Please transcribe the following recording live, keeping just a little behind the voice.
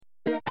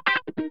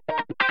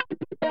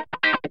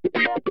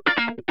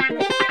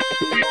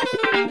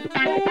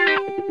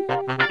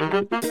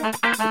Welcome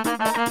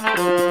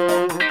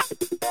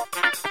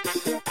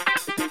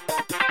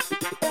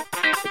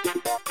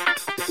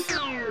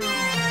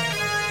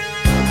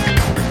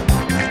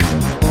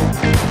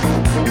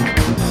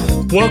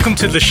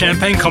to the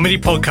Champagne Comedy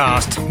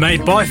Podcast,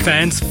 made by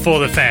fans for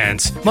the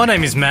fans. My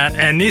name is Matt,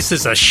 and this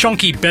is a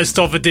shonky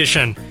best-of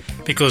edition,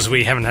 because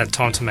we haven't had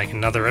time to make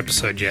another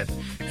episode yet,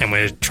 and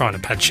we're trying to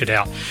pad shit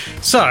out.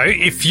 So,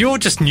 if you're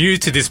just new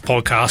to this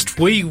podcast,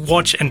 we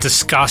watch and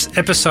discuss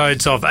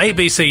episodes of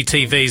ABC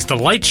TV's The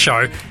Late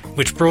Show,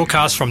 which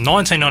broadcast from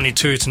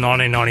 1992 to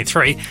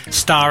 1993,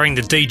 starring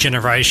the D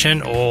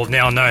Generation, or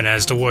now known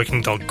as the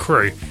Working Dog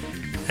Crew.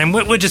 And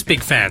we're just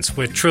big fans,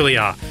 we truly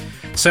are.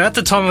 So at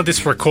the time of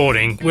this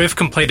recording, we've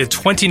completed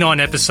 29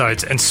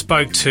 episodes and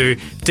spoke to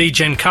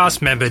D-Gen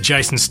cast member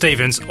Jason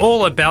Stevens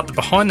all about the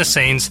behind the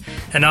scenes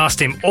and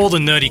asked him all the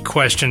nerdy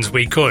questions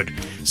we could.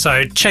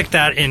 So check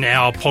that in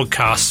our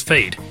podcast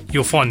feed.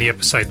 You'll find the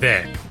episode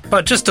there.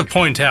 But just to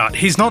point out,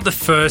 he's not the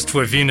first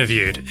we've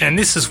interviewed, and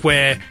this is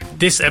where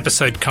this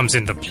episode comes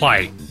into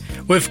play.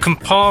 We've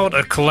compiled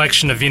a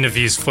collection of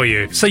interviews for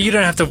you, so you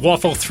don't have to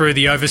waffle through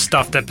the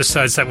overstuffed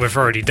episodes that we've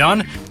already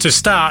done. To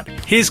start,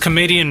 here's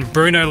comedian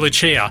Bruno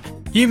Lucia.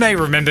 You may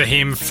remember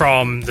him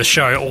from the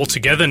show All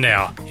Together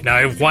Now. You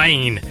know,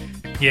 Wayne.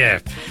 Yeah.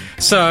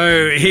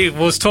 So he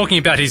was talking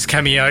about his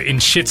cameo in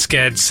Shit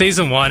Scared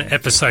Season 1,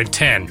 Episode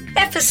 10.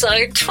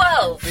 Episode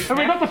 12. Have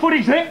we got the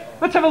footage there?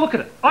 Let's have a look at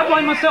it. I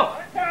blame myself.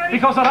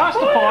 Because I'd asked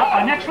the fight,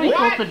 I naturally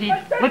thought that he'd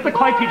let the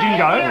clay pigeon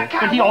go,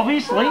 but he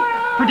obviously,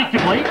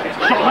 predictably,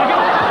 shot my gun.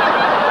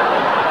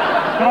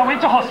 But I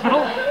went to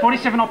hospital,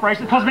 47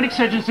 operations. The cosmetic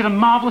surgeons did a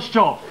marvellous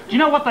job. Do you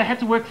know what? They had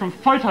to work from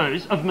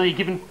photos of me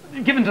given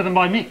to them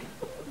by Mick.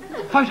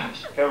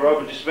 Photos. Okay,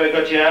 Robert, just about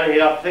got you out of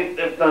here. I think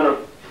they've done a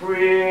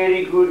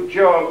pretty good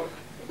job.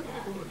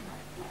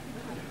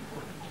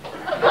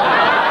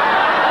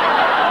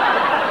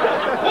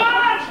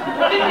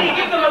 What? Didn't you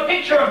give them a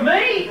picture of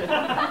me?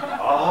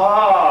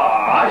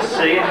 Ah, I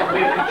see. It had to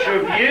be a picture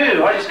of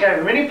you. I just gave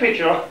him any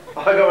picture.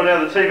 I got one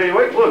out of the TV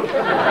week. Look.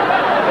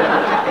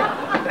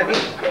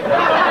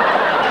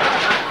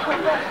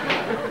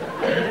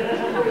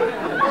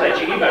 Say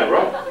Chicky, mate,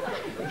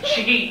 Rob.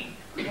 Chicky.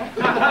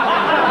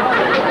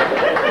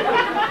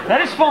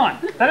 That is fine.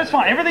 That is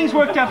fine. Everything's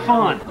worked out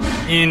fine.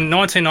 In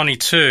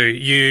 1992,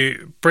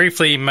 you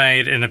briefly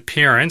made an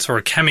appearance or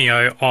a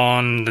cameo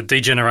on the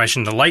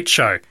D-Generation The Late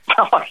Show.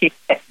 Oh, yeah.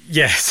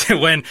 Yes,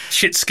 when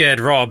Shit Scared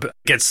Rob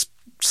gets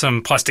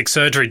some plastic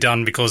surgery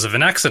done because of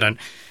an accident.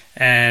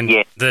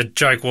 And the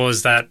joke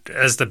was that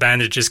as the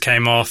bandages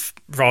came off,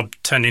 Rob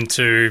turned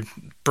into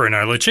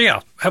Bruno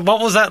Lucia. What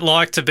was that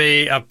like to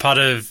be a part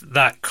of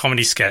that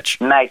comedy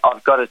sketch? Mate,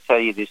 I've got to tell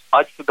you this.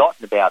 I'd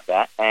forgotten about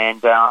that.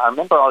 And I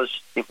remember it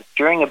was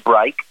during a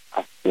break.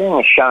 I was doing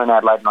a show in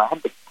Adelaide and I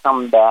had to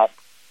come back.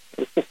 It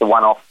was just a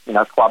one-off,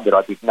 club that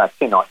I did, 2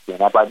 nights here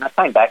in Adelaide. And I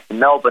came back to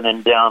Melbourne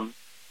and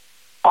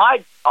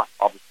I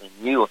obviously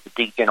knew of the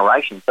D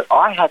Generation, but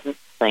I hadn't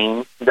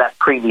seen that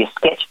previous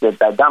sketch that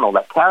they'd done, or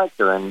that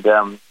character, and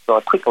so I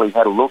quickly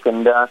had a look,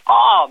 and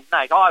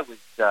mate, I was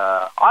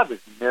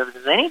nervous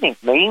as anything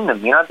meeting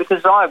them,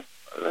 because I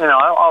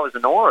was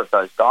in awe of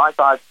those guys.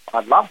 I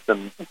loved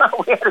them. We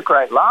had a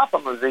great laugh,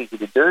 and it was easy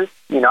to do.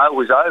 It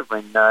was over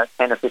in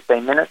 10 or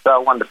 15 minutes. They were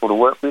wonderful to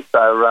work with.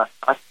 So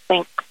I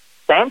think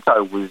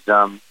Santo was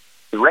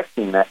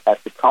directing that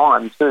at the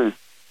time too.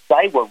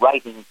 They were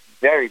rating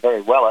very,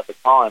 very well at the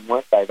time,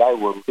 weren't they? They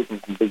were kicking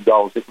some big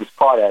goals. It was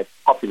quite a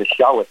popular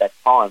show at that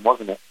time,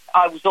 wasn't it?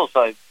 I was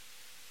also,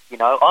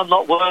 I'm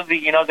not worthy,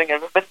 thinking,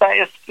 but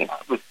they just,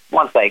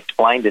 once they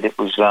explained it, it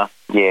was,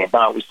 it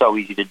was so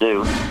easy to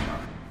do.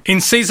 In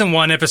Season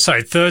 1,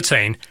 Episode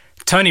 13,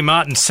 Tony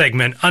Martin's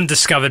segment,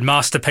 Undiscovered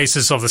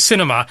Masterpieces of the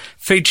Cinema,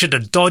 featured a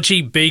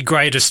dodgy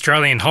B-grade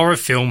Australian horror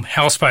film,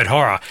 Houseboat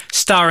Horror,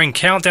 starring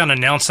Countdown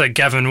announcer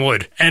Gavin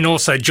Wood and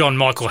also John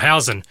Michael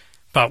Housen.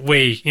 But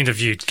we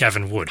interviewed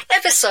Gavin Wood.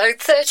 Episode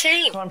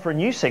 13. Time for a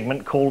new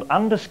segment called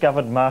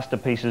Undiscovered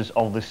Masterpieces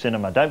of the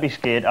Cinema. Don't be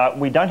scared.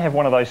 We don't have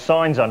one of those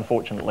signs,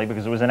 unfortunately,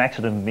 because it was an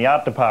accident in the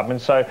art department.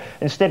 So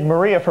instead,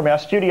 Maria from our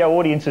studio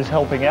audience is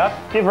helping out.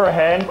 Give her a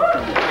hand.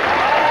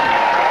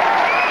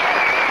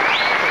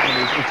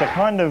 It's a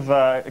kind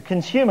of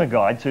consumer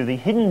guide to the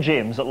hidden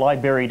gems that lie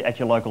buried at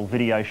your local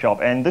video shop.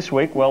 And this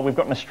week, well, we've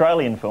got an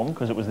Australian film,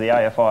 because it was the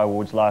AFI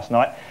Awards last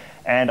night.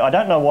 And I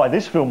don't know why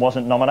this film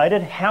wasn't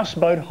nominated,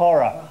 Houseboat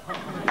Horror.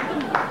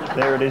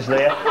 There it is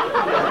there.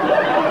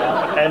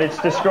 And it's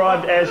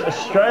described as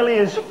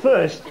Australia's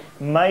first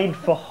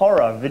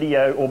made-for-horror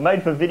video, or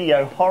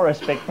made-for-video horror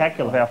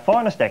spectacular. Our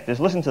finest actors,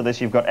 listen to this,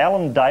 you've got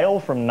Alan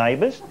Dale from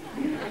Neighbours,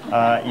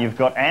 you've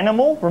got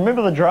Animal,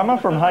 remember the drummer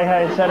from Hey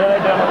Hey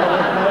Saturday?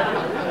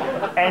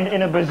 And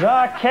in a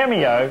bizarre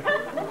cameo,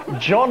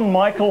 John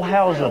Michael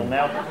Housen.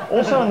 Now,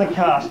 also in the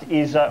cast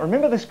is,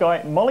 remember this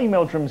guy, Molly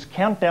Meldrum's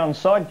Countdown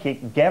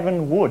sidekick,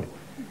 Gavin Wood.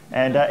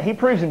 And he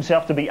proves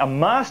himself to be a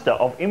master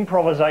of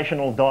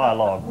improvisational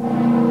dialogue.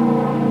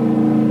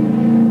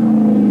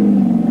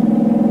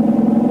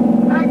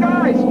 Hey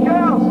guys,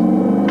 girls,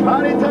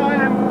 party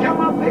time, come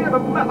up here.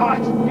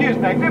 Oh, it's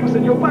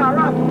magnificent, you'll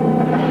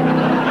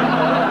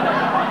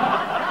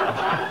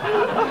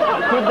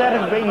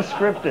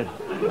scripted.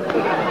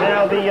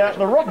 Now,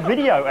 the rock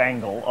video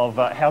angle of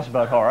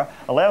Houseboat Horror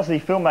allows the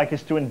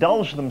filmmakers to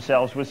indulge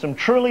themselves with some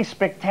truly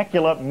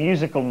spectacular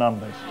musical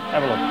numbers.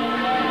 Have a look.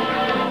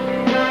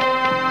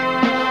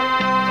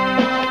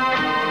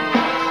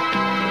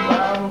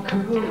 I'm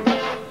cool,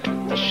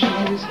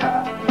 she's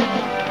hot.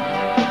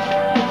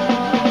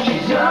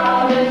 She's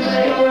young and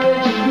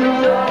sacred,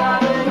 she's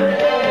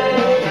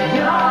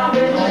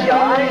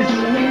guys,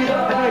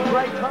 having a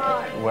great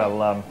time.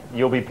 Well,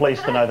 you'll be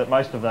pleased to know that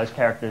most of those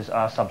characters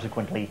are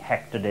subsequently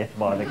hacked to death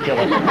by the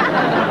killer.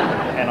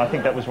 And I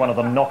think that was one of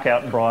the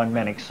knockout Brian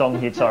Mannix song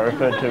hits I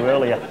referred to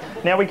earlier.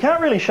 Now, we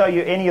can't really show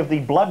you any of the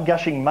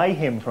blood-gushing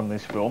mayhem from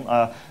this film,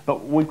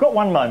 but we've got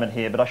one moment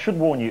here, but I should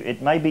warn you,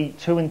 it may be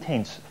too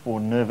intense for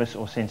nervous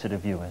or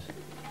sensitive viewers.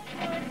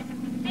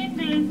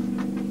 Cindy,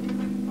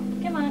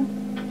 come on.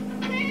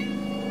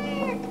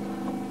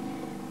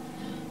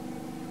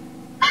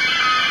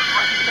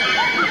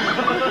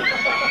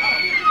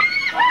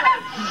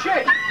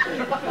 Shit!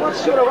 What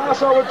sort of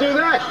arsehole would do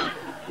that?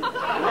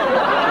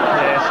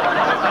 Yes,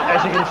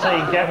 as you can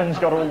see, Gavin's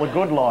got all the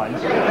good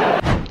lines.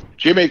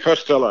 Jimmy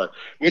Costello,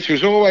 which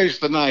was always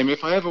the name.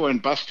 If I ever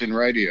went bust in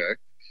radio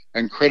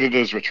and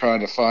creditors were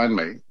trying to find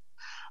me,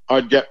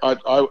 I'd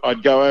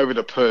go over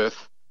to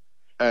Perth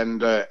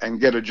and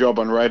get a job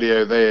on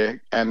radio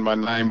there, and my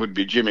name would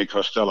be Jimmy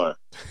Costello.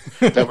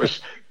 That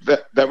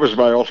was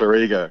my alter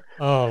ego.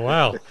 Oh,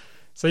 wow.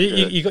 So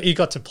you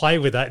got to play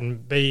with that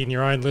and be in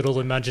your own little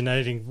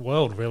imaginating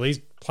world,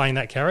 really, playing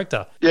that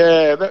character.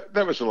 Yeah,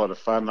 that was a lot of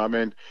fun. I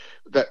mean,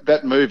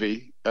 that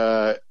movie,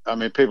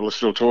 people are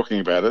still talking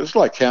about it. It's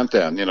like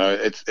Countdown, you know.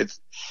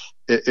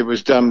 It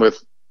was done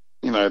with,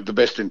 you know, the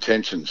best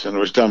intentions, and it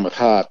was done with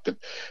heart. But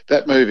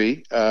that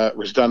movie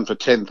was done for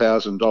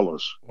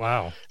 $10,000.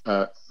 Wow.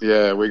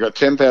 Yeah, we got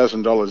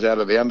 $10,000 out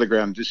of the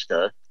underground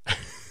disco,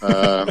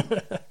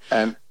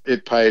 and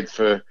it paid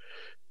for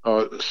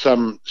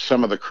some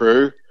of the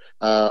crew.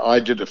 I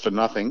did it for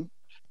nothing.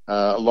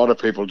 A lot of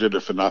people did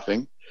it for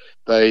nothing.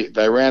 They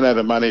ran out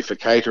of money for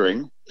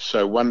catering,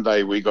 so one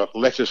day we got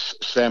lettuce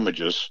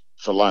sandwiches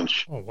for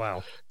lunch. Oh,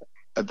 wow.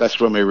 That's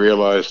when we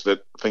realised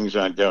that things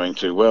aren't going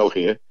too well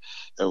here.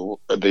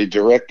 The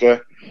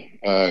director,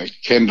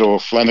 Kendall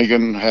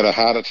Flanagan, had a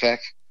heart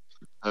attack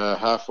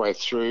halfway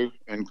through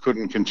and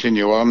couldn't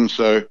continue on,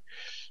 so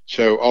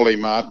Ollie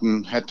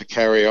Martin had to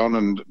carry on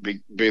and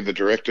be the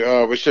director.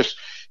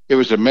 It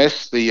was a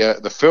mess.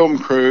 The film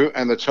crew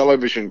and the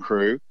television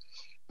crew,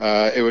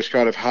 it was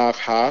kind of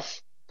half-half.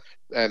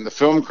 And the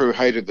film crew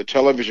hated the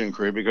television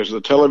crew because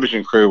the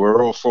television crew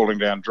were all falling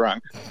down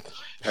drunk,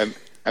 and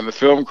the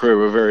film crew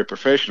were very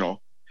professional.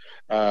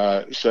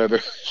 So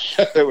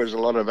there was a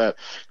lot of that.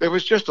 There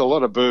was just a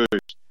lot of booze,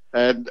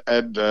 and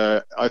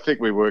I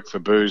think we worked for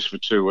booze for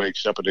 2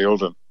 weeks up at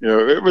Eildon. You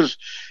know, it was.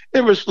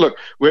 Look,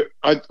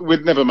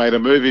 we'd never made a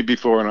movie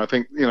before, and I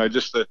think, you know,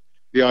 just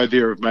the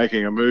idea of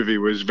making a movie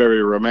was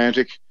very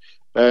romantic,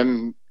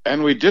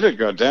 and we did it,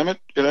 goddammit,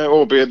 you know,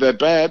 albeit that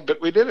bad,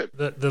 but we did it.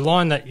 The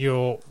line that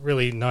you're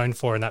really known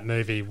for in that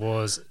movie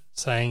was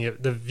saying,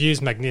 "The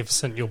view's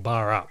magnificent, you'll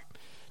bar up."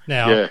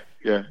 Now,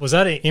 yeah. Was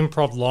that an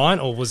improv line,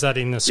 or was that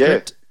in the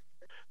script?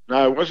 Yeah.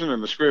 No, it wasn't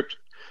in the script.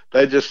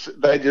 They just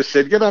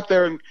said, "Get up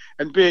there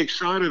and be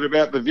excited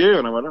about the view,"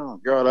 and I went, "Oh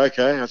God,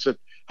 okay." I said,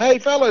 "Hey,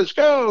 fellas,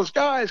 girls,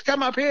 guys,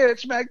 come up here.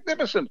 It's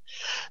magnificent.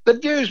 The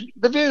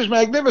view's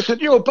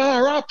magnificent. You'll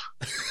bar up."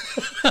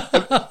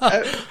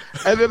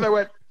 and then they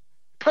went,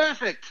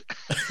 "Perfect."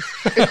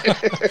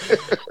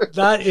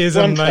 That is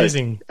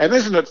amazing. Take. And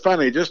isn't it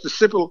funny? Just a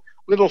simple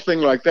little thing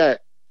like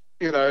that,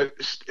 you know,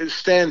 it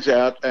stands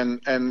out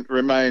and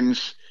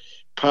remains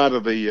part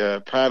of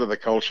the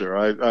culture.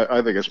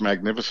 I think it's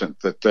magnificent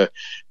that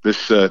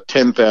this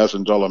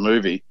 $10,000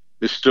 movie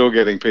is still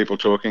getting people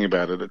talking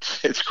about it.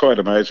 It's quite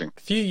amazing.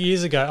 A few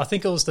years ago, I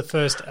think it was the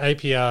first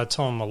APR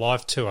Tom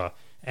Alive tour,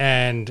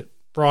 and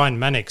Brian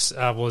Mannix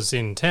was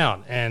in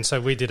town, and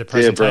so we did a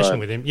presentation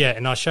with him. Yeah,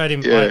 and I showed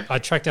him, I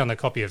tracked down a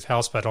copy of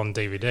Houseboat on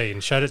DVD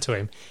and showed it to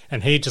him,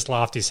 and he just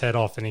laughed his head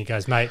off, and he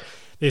goes, "Mate,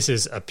 this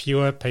is a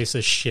pure piece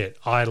of shit.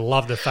 I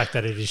love the fact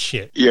that it is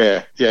shit."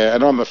 Yeah,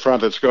 and on the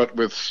front it's got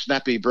with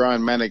snappy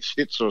Brian Mannix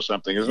hits or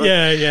something, isn't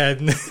it? Yeah,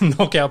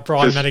 knockout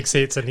Brian Mannix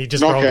hits, and he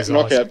just rolled his eyes.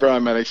 Knockout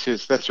Brian Mannix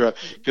hits, that's right,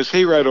 because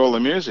he wrote all the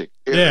music.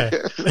 Yeah.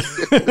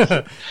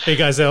 He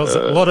goes, "There was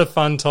a lot of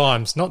fun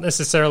times, not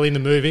necessarily in the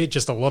movie,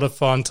 just a lot of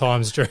fun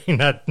times during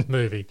that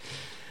movie."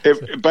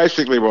 It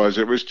basically was.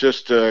 It was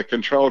just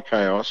controlled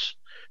chaos,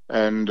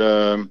 and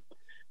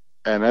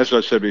as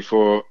I said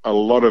before, a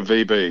lot of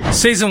VB.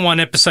 Season 1,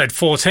 Episode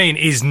 14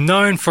 is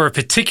known for a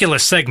particular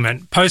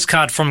segment,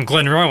 Postcard from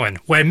Glenrowan,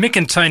 where Mick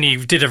and Tony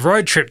did a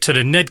road trip to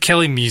the Ned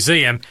Kelly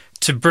Museum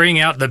to bring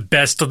out the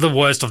best of the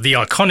worst of the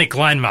iconic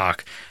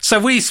landmark. So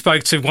we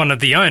spoke to one of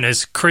the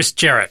owners, Chris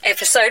Jarrett.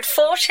 Episode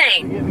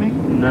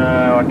 14.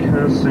 No, I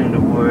can't seem to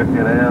work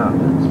it out.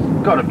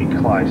 It's got to be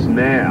close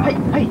now.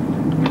 Hey.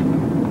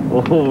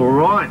 All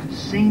right.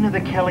 Scene of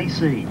the Kelly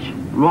siege.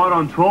 Right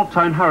on 12.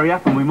 Tone, hurry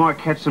up and we might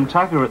catch some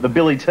tucker at the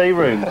Billy Tea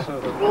Rooms.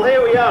 Well,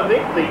 here we are,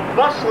 Mick, the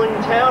bustling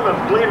town of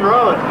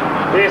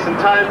Glenrowan. Yes, and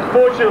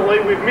unfortunately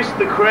we've missed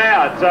the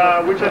crowds,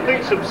 which I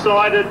think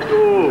subsided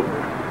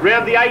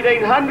around the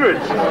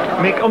 1800s.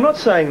 Mick, I'm not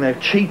saying they've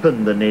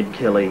cheapened the Ned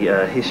Kelly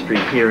history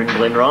here in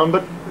Glenrowan,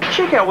 but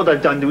check out what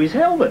they've done to his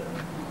helmet.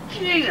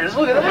 Jesus,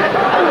 look at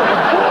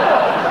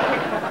that!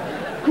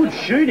 Good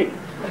shooting.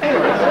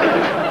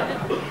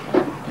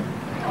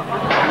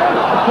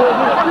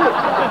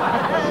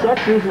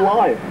 Such is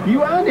life.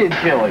 You are Ned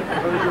Kelly.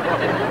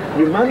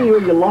 Your money or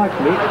your life,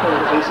 Mick.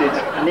 This is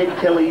Ned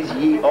Kelly's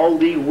Ye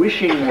Oldie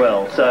Wishing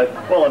Well. So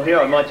while I'm here,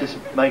 I might just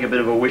make a bit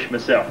of a wish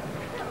myself.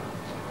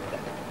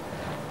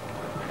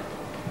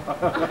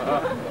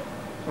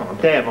 Oh,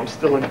 damn, I'm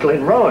still in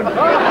Glenrowan.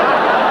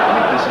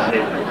 This is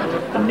it.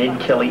 The Ned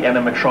Kelly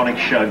animatronics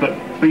show. But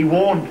be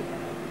warned,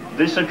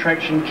 this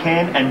attraction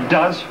can and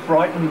does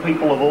frighten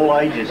people of all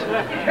ages. You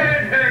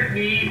can't hurt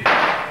me.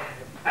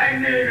 I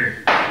never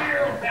steal.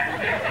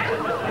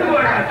 Come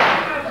on.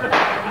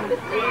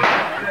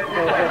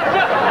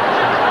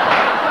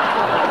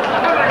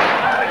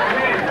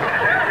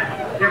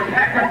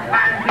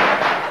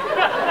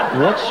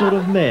 What sort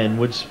of man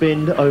would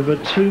spend over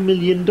 $2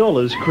 million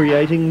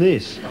creating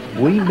this?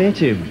 We met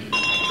him.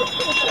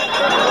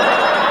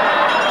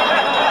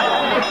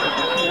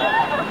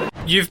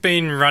 You've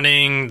been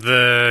running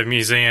the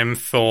museum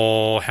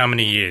for how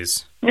many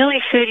years? Nearly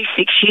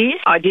 36 years.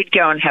 I did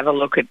go and have a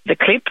look at the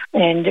clip,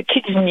 and the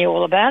kids knew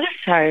all about it,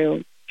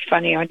 so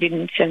funny I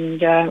didn't,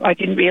 and I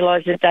didn't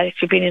realise that they'd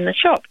actually been in the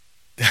shop.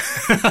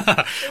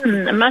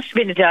 It must have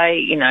been a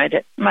day,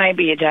 that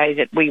maybe a day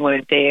that we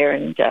weren't there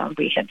and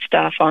we had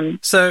staff on.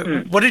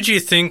 So what did you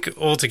think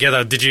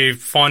altogether? Did you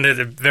find it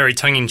very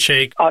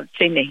tongue-in-cheek? I've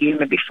seen the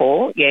humour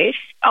before, yes.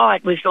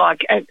 It was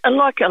like a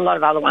lot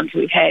of other ones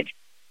we've had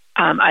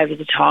over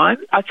the time.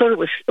 I thought it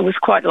was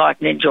quite light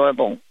and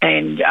enjoyable,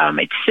 and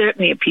it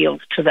certainly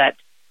appealed to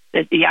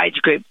the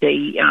age group,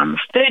 the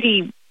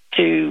 30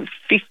 to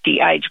 50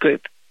 age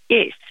group,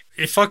 yes.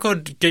 If I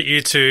could get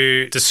you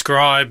to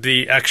describe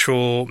the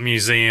actual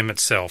museum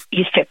itself.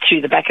 You step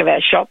through the back of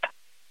our shop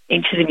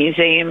into the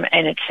museum,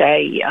 and it's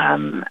a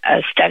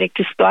static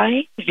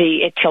display.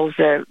 It tells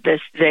the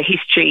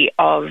history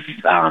of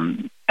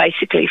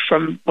basically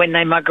from when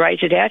they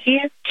migrated out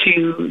here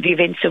to the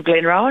events of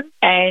Glenrowan,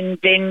 and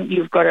then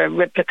you've got a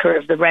replica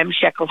of the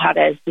ramshackle hut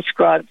as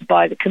described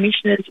by the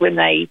commissioners when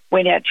they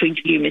went out to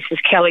interview Mrs.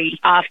 Kelly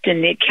after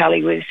Ned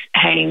Kelly was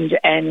hanged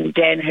and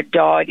Dan had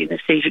died in the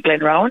siege of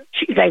Glenrowan.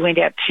 They went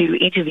out to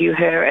interview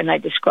her, and they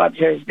described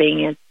her as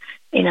being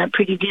in a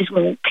pretty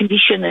dismal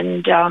condition,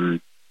 and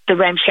the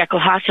ramshackle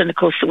hut, and of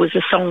course there was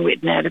a song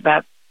written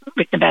about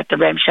the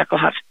ramshackle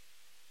hut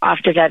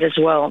after that as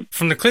well.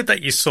 From the clip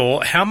that you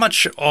saw, how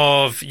much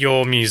of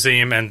your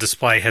museum and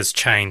display has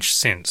changed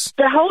since?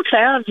 The whole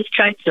town has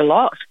changed a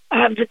lot.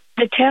 The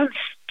town's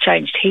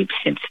changed heaps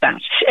since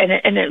that.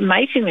 And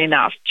amazingly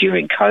enough,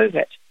 during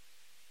COVID,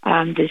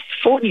 there's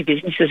 4 new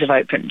businesses have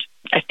opened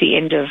at the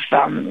end of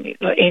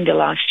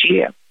last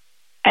year.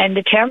 And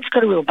the town's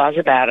got a real buzz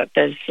about it.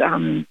 There's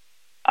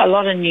a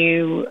lot of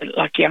new,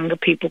 younger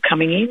people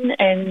coming in,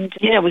 and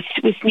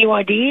with new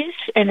ideas,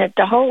 and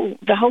the whole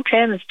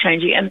town is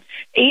changing. And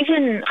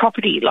even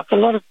property, a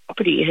lot of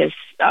property has.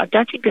 I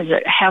don't think there's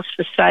a house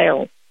for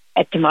sale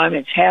at the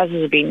moment.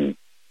 Houses have been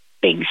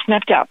being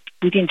snapped up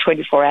within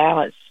 24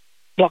 hours.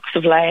 Blocks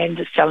of land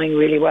are selling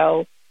really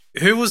well.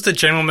 Who was the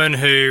gentleman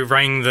who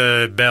rang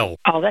the bell?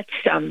 Oh, that's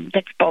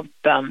Bob.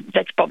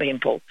 That's Bob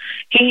Hempel.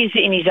 He's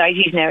in his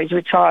 80s now. He's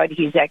retired.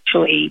 He's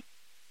actually.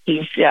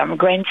 His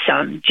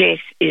grandson, Jess,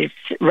 is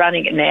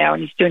running it now,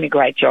 and he's doing a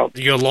great job.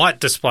 Your light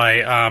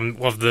display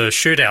of the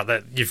shootout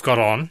that you've got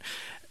on,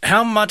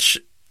 how much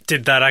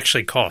did that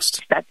actually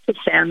cost? That's the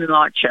sound and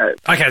light show.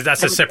 Okay,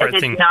 that's a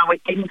separate thing. No,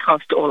 it didn't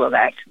cost all of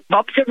that.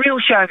 Bob's a real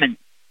showman.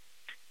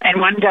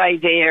 And one day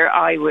there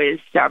I was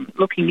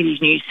looking at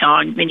his new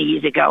sign many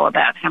years ago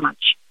about how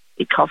much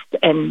it cost,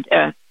 and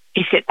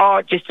he said,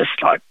 just a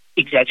slight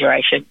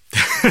exaggeration.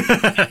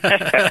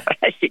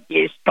 I said,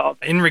 yes, Bob.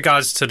 In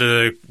regards to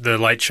the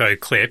Late Show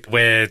clip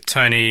where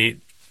Tony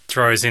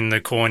throws in the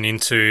coin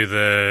into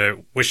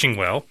the wishing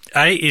well,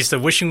 A, is the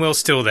wishing well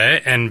still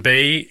there? And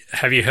B,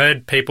 have you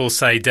heard people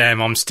say, damn,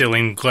 I'm still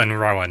in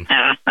Glenrowan?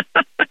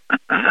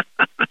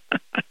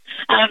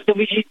 The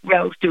wishing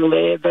well's still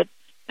there, but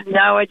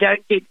no, I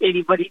don't get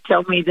anybody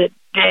tell me that,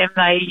 damn,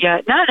 they...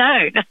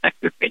 No,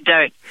 we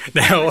don't.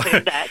 Now,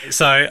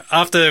 so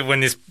after when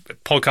this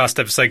podcast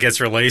episode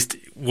gets released,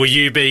 will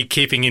you be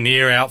keeping an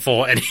ear out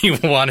for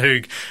anyone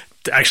who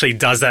actually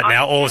does that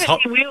now? I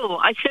certainly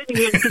will. Because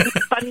it's a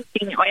funny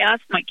thing. I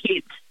asked my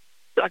kids,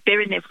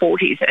 they're in their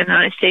 40s, and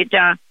I said,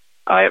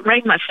 I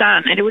rang my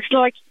son, and it was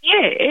like,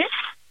 yes.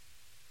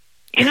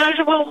 And I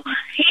said, well,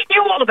 he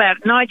knew all about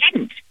it, and I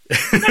didn't.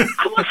 Of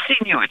course he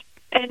knew it.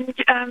 And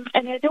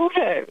her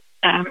daughter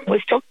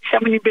was talking to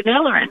someone in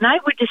Benalla, and they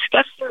were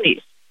discussing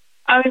this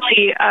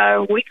only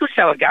a week or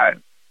so ago.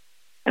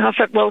 And I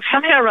thought, well,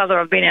 somehow or other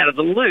I've been out of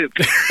the loop.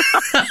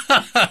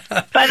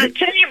 But I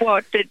tell you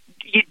what that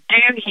you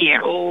do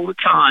hear all the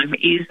time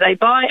is they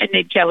buy a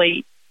Ned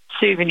Kelly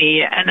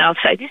souvenir, and I'll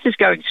say, this is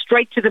going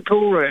straight to the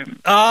pool room.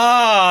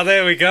 Ah,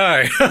 there we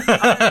go.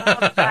 I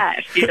love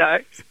that, you know.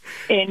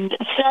 And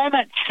so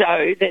much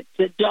so that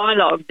the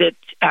dialogue that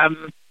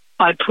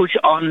I put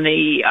on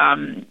the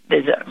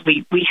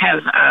we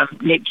have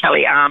Ned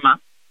Kelly armour,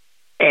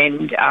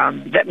 and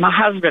that my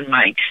husband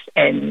makes,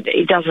 and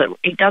he does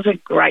a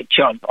great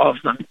job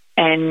of them,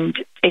 and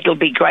it'll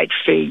be great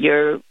for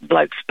your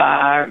bloke's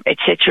bar,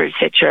 etc.,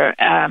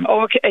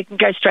 or it can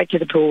go straight to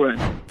the pool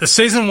room. The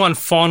season 1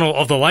 final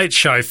of The Late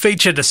Show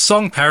featured a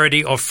song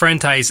parody of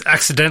Frente's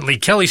Accidentally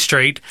Kelly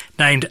Street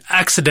named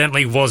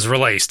Accidentally Was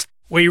released.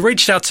 We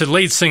reached out to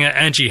lead singer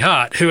Angie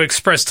Hart, who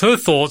expressed her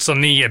thoughts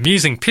on the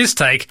amusing piss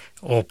take,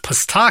 or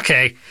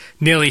pistake,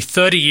 nearly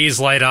 30 years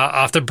later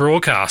after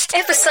broadcast.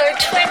 Episode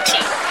 20.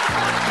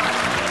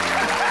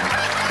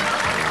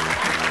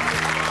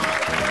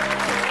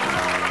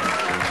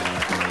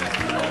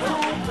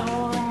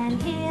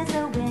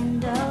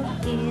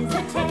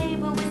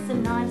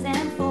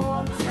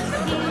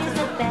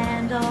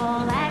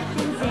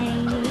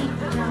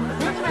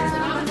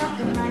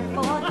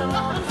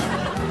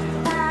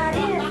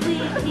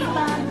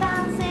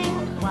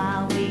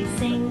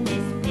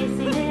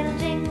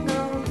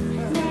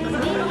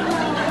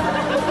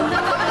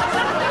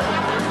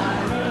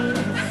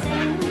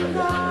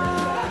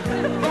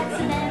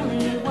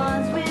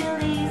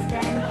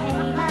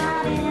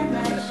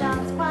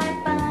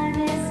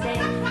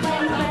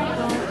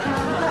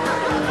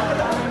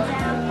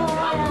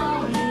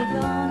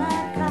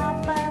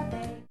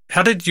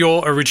 How did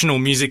your original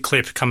music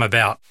clip come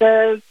about?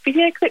 The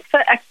video clip for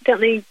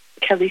Accidentally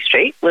Kelly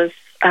Street was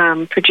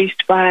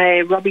produced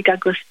by Robbie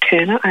Douglas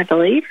Turner, I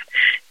believe,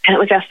 and it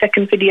was our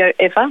second video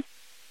ever.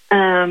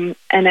 And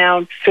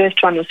our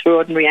first one was for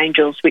Ordinary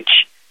Angels,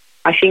 which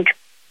I think,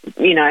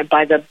 you know,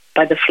 by the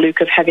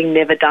fluke of having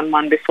never done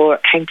one before,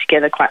 it came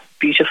together quite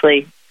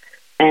beautifully.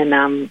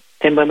 And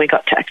then when we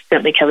got to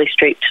Accidentally Kelly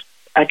Street,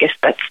 I guess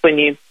that's when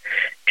you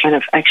kind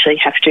of actually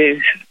have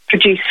to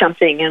produce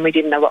something, and we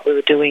didn't know what we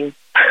were doing.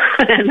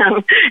 And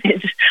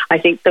I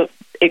think that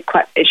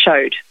it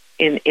showed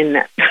in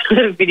that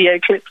video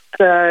clip.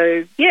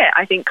 So yeah,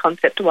 I think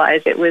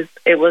concept-wise it was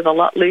a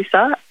lot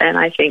looser, and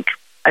I think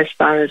as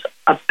far as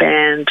a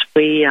band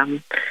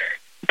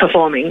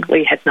performing,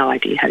 we had no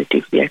idea how to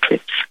do video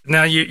clips.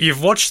 Now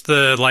you've watched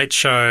the Late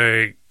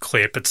Show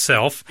clip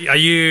itself. Are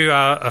you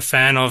a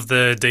fan of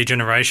the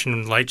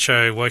D-Generation Late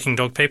Show Working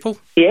Dog people?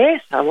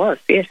 Yes, I was.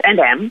 Yes, and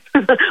am.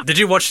 Did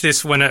you watch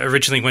this when it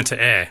originally went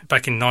to air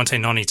back in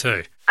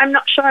 1992? I'm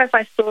not sure if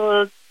I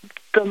saw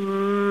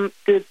the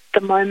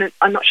moment.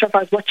 I'm not sure if I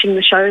was watching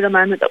the show the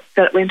moment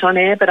that it went on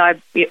air, but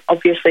I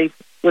obviously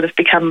would have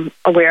become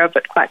aware of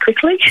it quite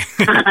quickly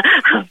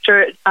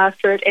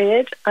after it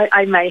aired.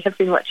 I may have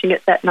been watching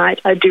it that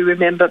night. I do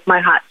remember my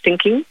heart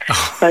sinking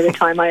by the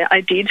time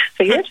I did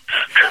see it.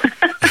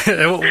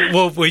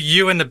 Well, were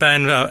you and the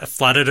band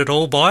flattered at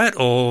all by it,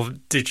 or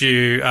did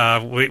you?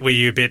 Were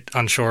you a bit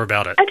unsure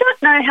about it? I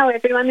don't know how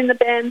everyone in the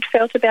band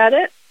felt about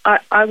it.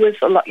 I was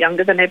a lot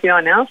younger than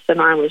everyone else,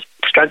 and I was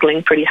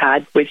struggling pretty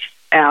hard with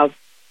our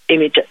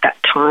image at that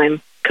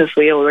time because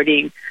we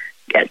already.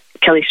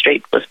 Kelly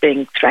Street was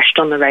being thrashed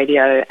on the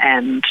radio,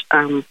 and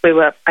we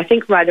were, I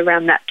think right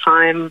around that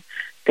time,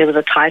 there was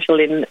a title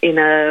in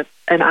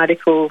an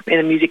article in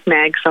a music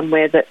mag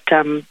somewhere that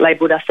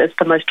labelled us as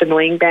the most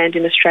annoying band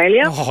in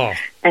Australia. Oh.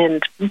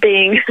 And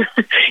being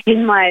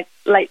in my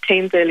late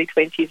teens, early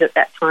 20s at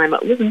that time,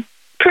 it was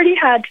pretty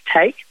hard to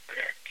take.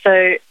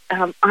 So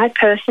I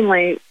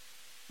personally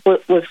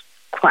was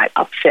quite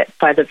upset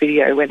by the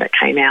video when it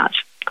came out.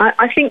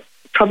 I think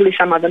probably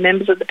some other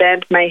members of the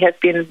band may have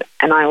been,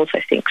 and I also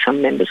think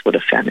some members would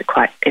have found it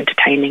quite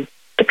entertaining,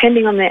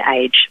 depending on their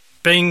age.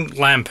 Being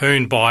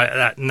lampooned by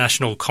that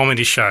national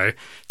comedy show,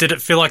 did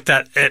it feel like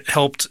that it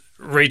helped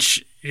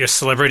reach your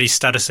celebrity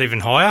status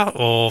even higher,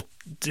 or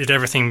did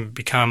everything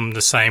become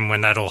the same when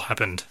that all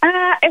happened?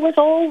 It was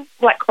all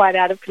like quite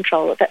out of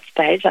control at that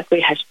stage. Like we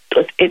had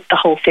the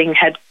whole thing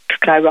had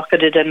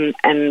skyrocketed,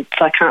 and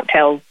so I can't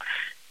tell,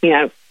 you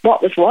know,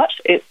 what was what.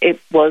 It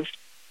was,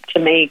 to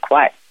me,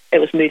 quite. It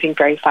was moving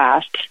very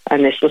fast,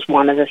 and this was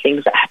one of the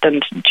things that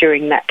happened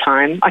during that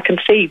time. I can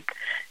see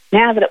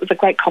now that it was a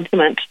great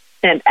compliment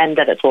and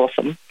that it's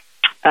awesome.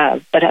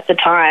 But at the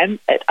time,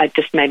 it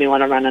just made me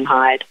want to run and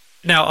hide.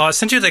 Now, I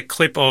sent you that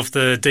clip of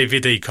the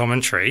DVD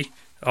commentary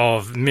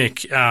of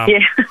Mick. Yeah.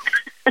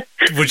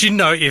 Would you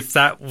know if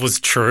that was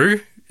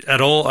true at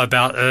all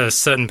about a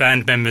certain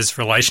band member's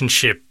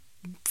relationship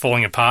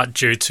falling apart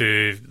due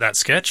to that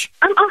sketch?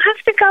 I'll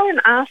have to go and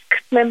ask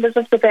members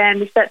of the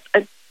band if that's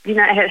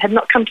it had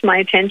not come to my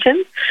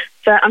attention.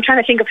 So I'm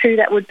trying to think of who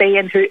that would be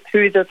and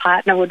who the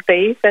partner would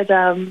be, but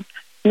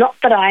not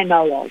that I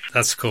know of.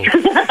 That's cool.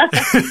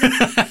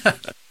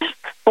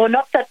 Or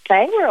not that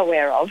they were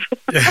aware of.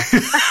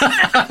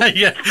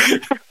 Yeah.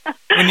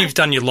 When you've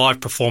done your live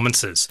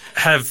performances,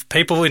 have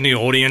people in the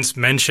audience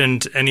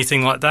mentioned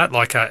anything like that,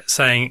 like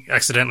saying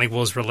Accidentally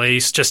Was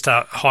released, just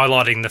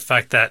highlighting the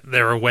fact that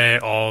they're aware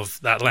of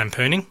that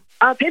lampooning?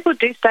 People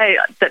do say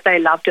that they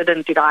loved it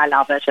and did I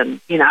love it, and,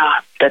 you know,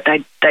 that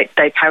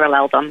they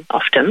parallel them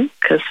often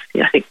because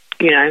I think,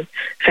 you know,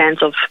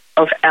 fans of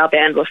our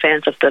band were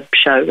fans of the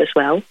show as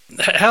well.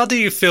 How do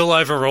you feel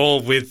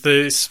overall with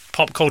this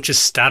pop culture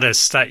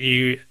status that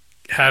you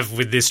have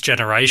with this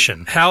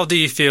generation? How do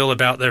you feel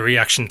about the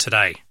reaction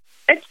today?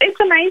 It's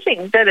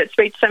amazing that it's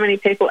reached so many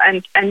people,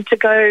 and to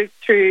go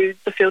through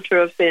the filter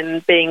of then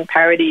being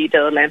parodied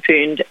or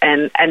lampooned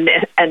and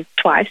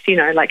twice, you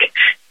know, like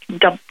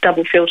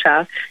double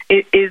filter,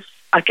 it is,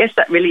 I guess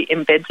that really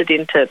embeds it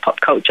into pop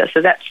culture.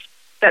 So that's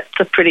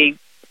a pretty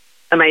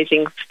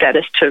amazing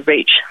status to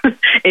reach.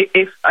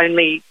 If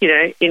only, you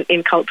know,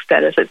 in cult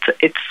status,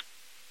 it's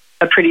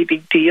a pretty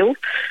big deal.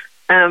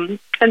 And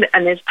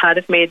there's part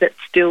of me that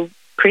still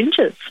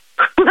cringes.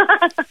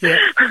 Yeah,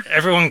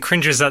 everyone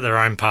cringes at their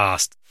own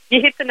past.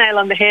 You hit the nail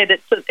on the head.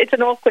 It's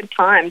an awkward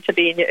time to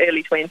be in your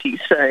early 20s,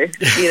 so,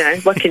 you know,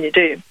 what can you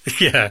do?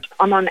 Yeah.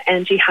 I'm on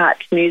Angie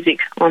Hart's music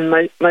on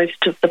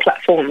most of the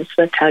platforms.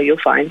 That's how you'll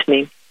find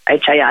me.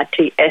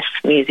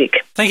 HARTS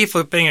music. Thank you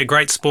for being a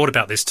great sport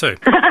about this too.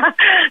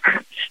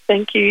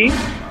 Thank you.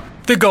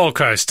 The Gold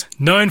Coast,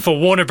 known for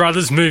Warner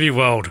Brothers Movie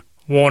World,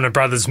 Warner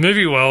Brothers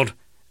Movie World,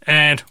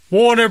 and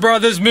Warner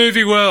Brothers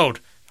Movie World.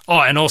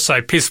 Oh, and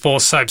also piss poor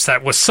soaps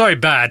that were so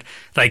bad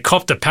they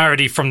copped a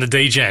parody from the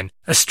DGen.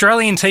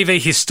 Australian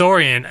TV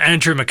historian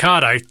Andrew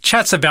Mercado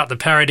chats about the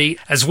parody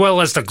as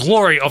well as the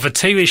glory of a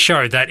TV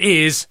show that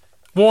is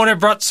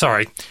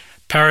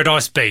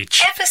Paradise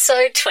Beach.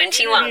 Episode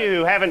 21. If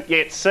you haven't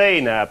yet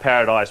seen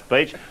Paradise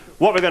Beach,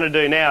 what we're going to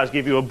do now is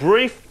give you a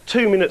brief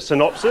 2-minute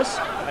synopsis.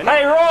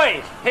 Hey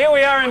Roy, here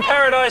we are in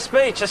Paradise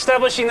Beach,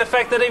 establishing the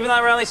fact that even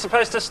though we're only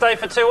supposed to stay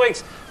for 2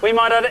 weeks, we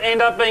might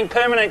end up being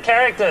permanent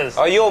characters.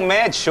 Oh, you're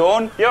mad,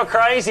 Sean. You're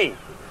crazy.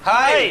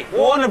 Hey,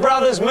 Warner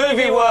Brothers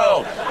Movie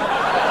World.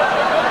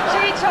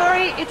 Gee,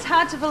 Tori, it's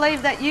hard to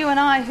believe that you and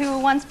I, who were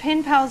once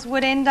pen pals,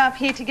 would end up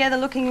here together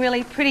looking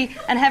really pretty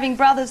and having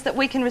brothers that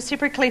we can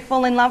reciprocally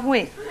fall in love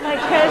with. Hey,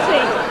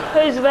 Cassie,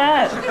 who's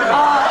that?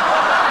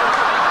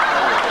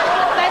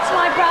 That's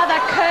my brother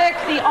Kirk,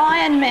 the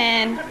Iron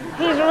Man.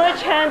 He's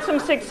rich, handsome,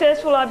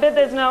 successful. I bet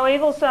there's no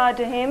evil side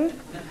to him.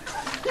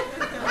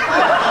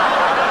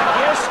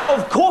 Yes,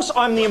 of course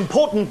I'm the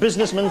important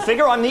businessman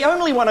figure. I'm the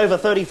only one over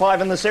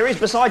 35 in the series.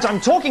 Besides,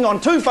 I'm talking on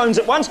 2 phones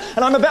at once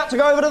and I'm about to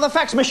go over to the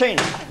fax machine.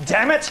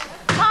 Damn it!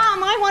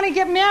 Mom, I want to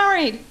get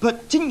married.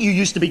 But didn't you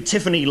used to be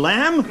Tiffany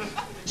Lamb?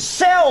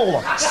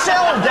 Sell,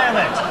 damn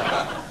it!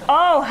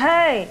 Oh,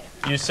 hey.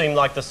 You seem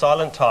like the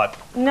silent type.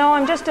 No,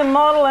 I'm just a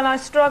model and I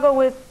struggle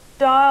with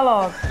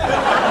dialogue.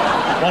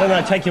 Why don't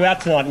I take you out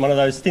tonight in one of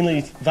those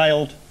thinly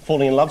veiled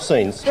falling in love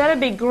scenes?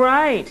 That'd be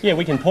great. Yeah,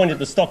 we can point at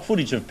the stock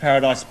footage of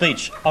Paradise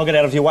Beach. I'll get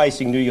out of your way so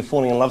you can do your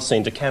falling in love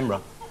scene to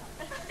camera.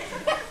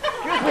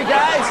 Excuse me,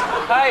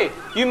 guys. Hey,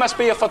 you must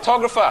be a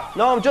photographer.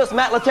 No, I'm just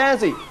Matt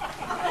Latanzi.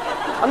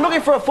 I'm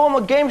looking for a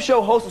former game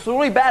show host with a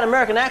really bad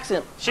American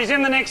accent. She's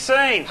in the next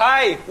scene.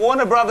 Hey,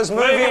 Warner Brothers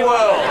Movie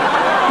World.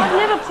 I've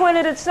never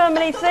pointed at so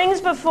many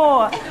things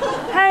before.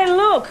 Hey,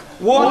 look.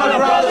 Warner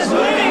Brothers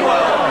Movie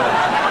World.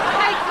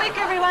 Hey, quick,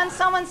 everyone.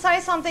 Someone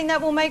say something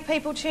that will make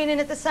people tune in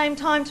at the same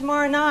time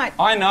tomorrow night.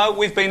 I know,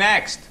 we've been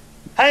axed.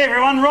 Hey,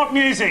 everyone, rock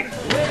music.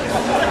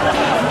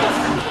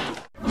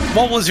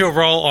 What was your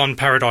role on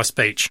Paradise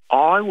Beach?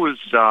 I was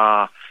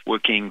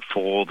working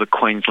for the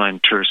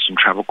Queensland Tourist and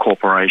Travel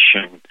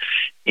Corporation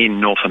in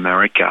North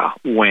America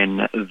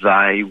when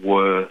they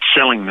were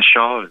selling the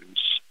shows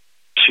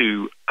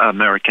to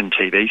American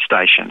TV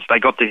stations. They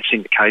got their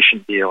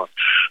syndication deal and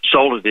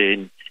sold it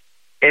in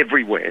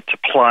everywhere to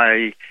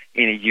play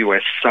in a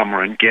US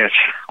summer and get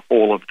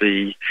all of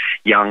the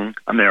young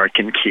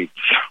American kids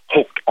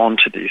hooked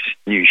onto this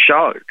new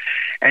show.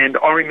 And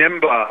I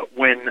remember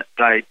when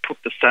they put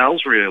the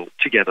sales reel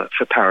together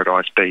for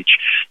Paradise Beach,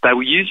 they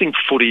were using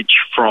footage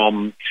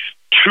from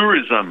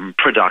tourism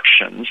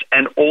productions,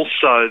 and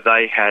also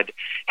they had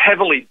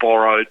heavily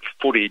borrowed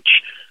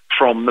footage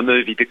from the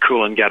movie The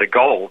Coolangatta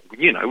Gold,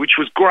 you know, which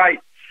was great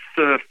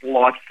surf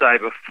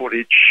lifesaver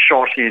footage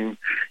shot in,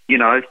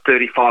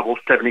 35 or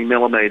 70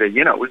 millimeter.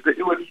 You know, it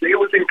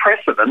was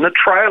impressive, and the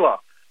trailer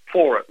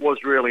for it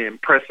was really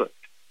impressive.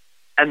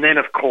 And then,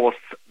 of course,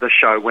 the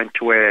show went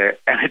to air,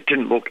 and it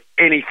didn't look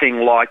anything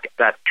like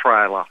that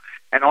trailer.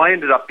 And I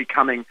ended up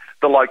becoming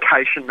the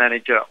location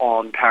manager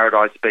on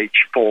Paradise Beach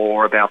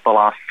for about the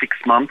last 6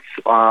 months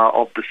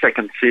of the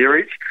second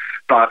series.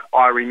 But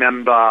I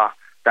remember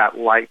that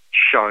late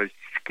show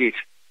skit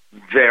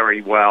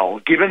very well.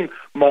 Given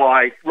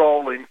my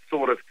role in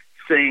sort of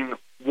seeing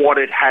what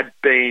it had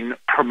been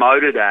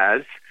promoted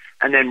as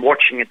and then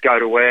watching it go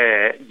to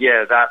air,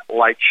 yeah, that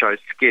late show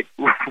skit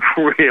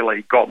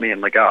really got me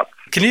in the gut.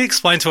 Can you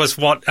explain to us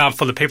what,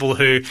 for the people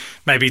who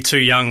may be too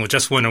young or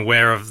just weren't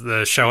aware of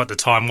the show at the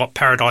time, what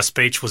Paradise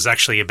Beach was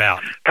actually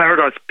about?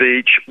 Paradise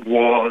Beach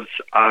was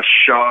a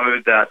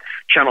show that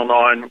Channel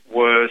 9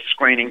 were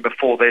screening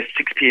before their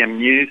 6 p.m.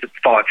 news at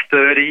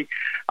 5:30.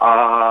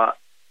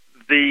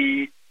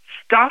 The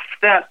stuff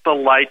that the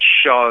late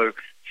show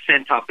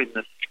sent up in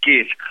the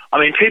skit. I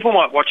mean, people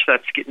might watch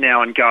that skit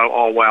now and go,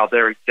 oh, wow,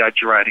 they're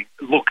exaggerating.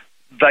 Look,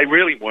 they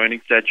really weren't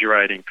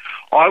exaggerating.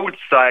 I would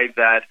say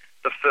that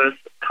the first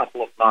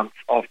couple of months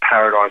of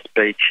Paradise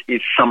Beach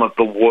is some of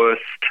the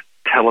worst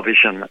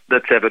television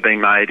that's ever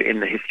been made in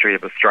the history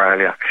of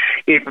Australia.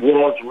 It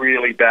was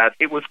really bad.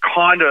 It was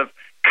kind of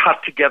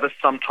cut together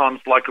sometimes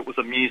like it was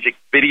a music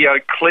video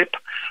clip.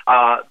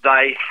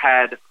 They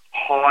had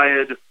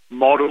hired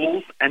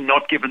models and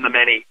not given them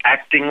any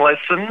acting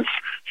lessons,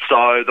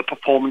 so the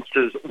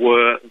performances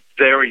were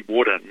very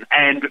wooden.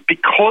 And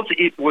because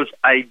it was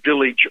a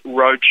Village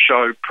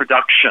Roadshow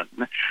production,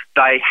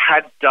 they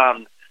had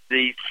done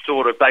these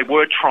they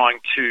were trying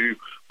to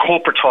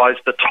corporatise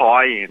the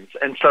tie-ins.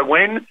 And so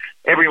when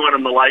everyone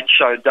on The Late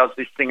Show does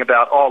this thing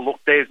about, oh, look,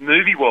 there's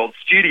Movie World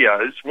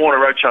Studios,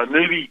 Warner Roadshow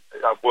Movie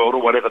World,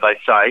 or whatever they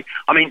say,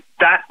 I mean,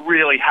 that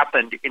really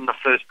happened in the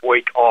first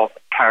week of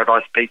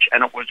Paradise Beach,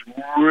 and it was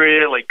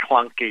really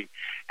clunky.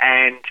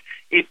 And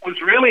it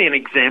was really an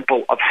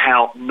example of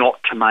how not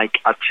to make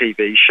a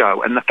TV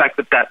show. And the fact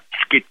that that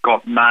skit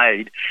got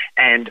made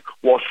and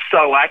was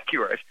so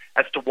accurate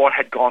as to what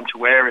had gone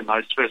to air in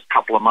those first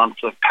couple of months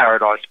of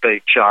Paradise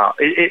Beach,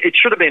 it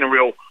should have been a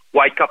real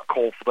wake-up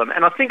call for them.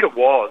 And I think it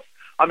was.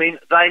 I mean,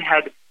 they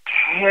had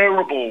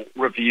terrible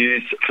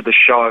reviews for the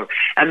show,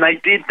 and they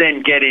did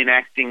then get in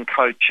acting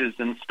coaches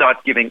and start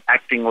giving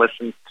acting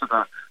lessons to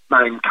the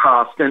main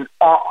cast. And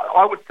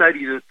I would say to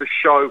you that the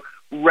show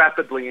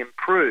rapidly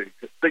improved.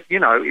 But, you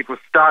know, it was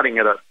starting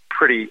at a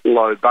pretty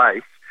low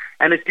base,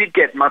 and it did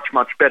get much,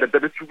 much better.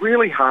 But it's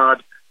really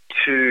hard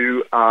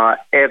to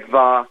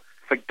ever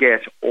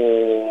forget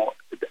or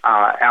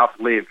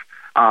outlive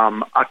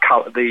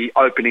the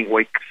opening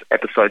week's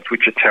episodes,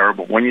 which are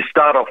terrible. When you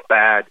start off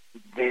bad,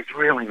 there's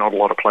really not a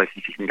lot of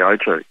places you can go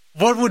to.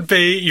 What would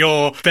be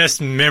your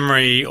best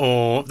memory,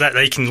 or that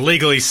they can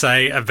legally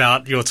say,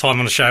 about your time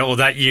on the show, or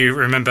that you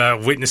remember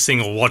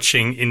witnessing or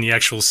watching in the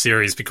actual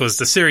series? Because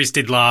the series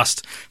did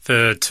last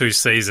for 2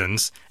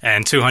 seasons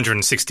and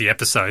 260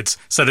 episodes,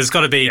 so there's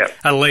got to be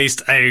at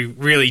least a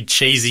really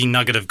cheesy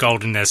nugget of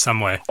gold in there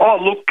somewhere. Oh,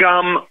 look,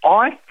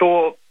 I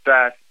thought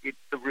that it's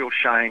a real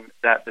shame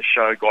that the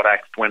show got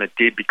axed when it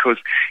did, because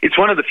it's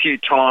one of the few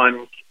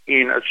times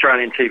in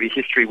Australian TV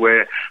history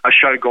where a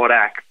show got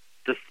axed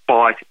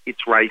despite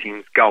its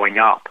ratings going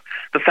up.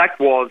 The fact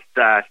was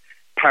that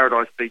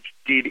Paradise Beach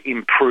did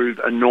improve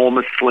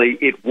enormously.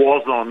 It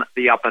was on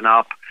the up and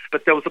up,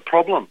 but there was a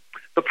problem.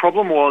 The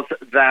problem was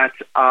that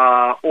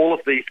all of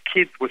these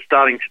kids were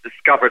starting to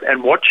discover it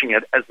and watching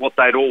it as what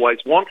they'd always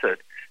wanted.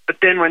 But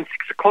then when 6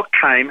 o'clock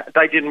came,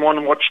 they didn't want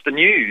to watch the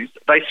news.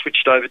 They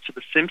switched over to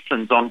The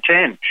Simpsons on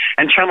 10.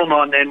 And Channel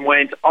 9 then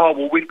went, oh,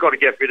 well, we've got to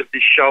get rid of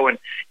this show and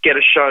get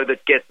a show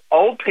that gets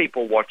old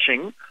people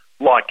watching,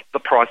 like The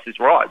Price is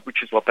Right,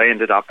 which is what they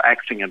ended up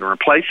axing and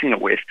replacing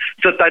it with,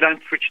 so that they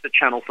don't switch the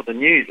channel for the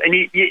news. And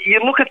you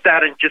look at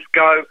that and just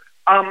go,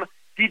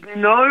 did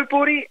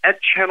nobody at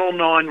Channel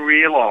 9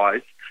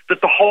 realise that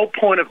the whole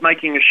point of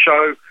making a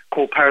show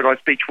called Paradise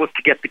Beach was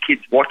to get the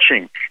kids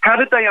watching? How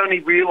did they only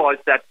realise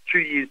that 2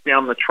 years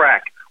down the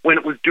track when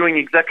it was doing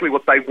exactly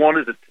what they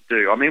wanted it to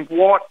do? I mean,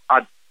 what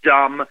a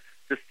dumb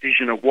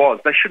decision it was.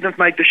 They shouldn't have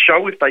made the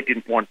show if they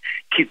didn't want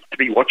kids to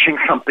be watching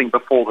something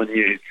before the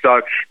news. So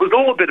it was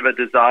all a bit of a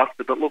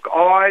disaster. But look,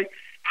 I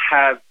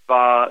have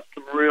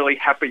some really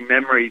happy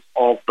memories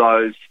of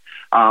those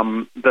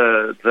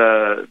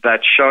that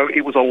show.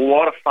 It was a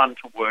lot of fun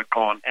to work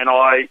on, and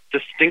I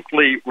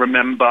distinctly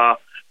remember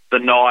the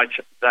night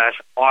that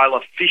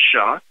Isla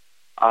Fisher,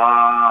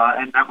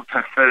 and that was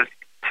her first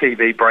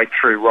TV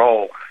breakthrough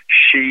role,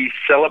 she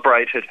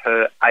celebrated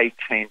her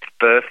 18th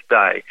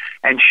birthday,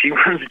 and she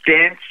was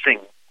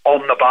dancing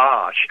on the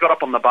bar. She got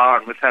up on the bar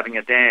and was having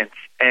a dance,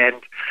 and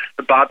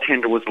the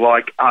bartender was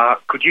like,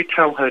 could you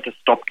tell her to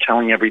stop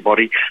telling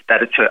everybody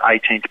that it's her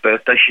 18th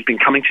birthday? She's been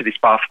coming to this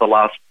bar for the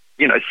last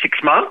 6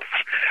 months,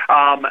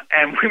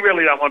 and we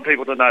really don't want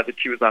people to know that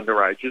she was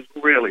underage. It's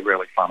really,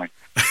 really funny.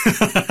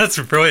 That's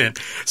brilliant.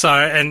 So,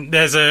 and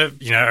there's a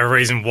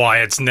reason why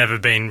it's never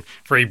been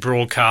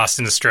rebroadcast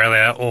in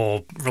Australia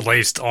or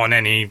released on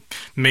any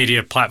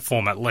media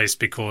platform, at least,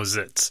 because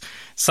it's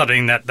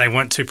something that they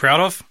weren't too proud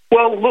of?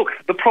 Well, look,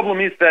 the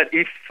problem is that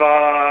if,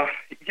 why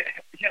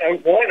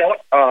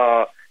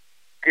not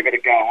give it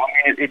a go?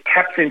 I mean, it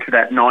taps into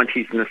that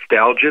 90s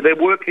nostalgia. There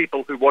were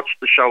people who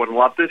watched the show and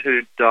loved it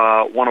who'd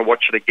want to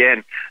watch it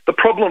again. The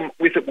problem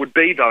with it would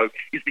be, though,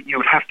 is that you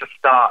would have to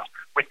start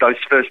with those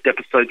first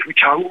episodes,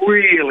 which are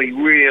really,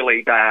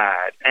 really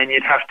bad, and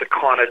you'd have to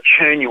kind of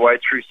churn your way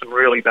through some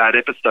really bad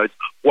episodes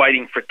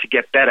waiting for it to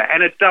get better.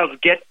 And it does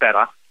get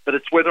better, but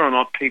it's whether or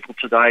not people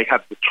today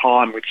have the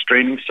time with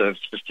streaming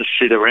services to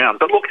sit around.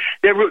 But look,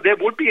 there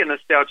would be a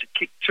nostalgia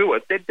kick to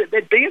it.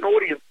 There'd be an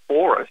audience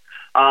for it.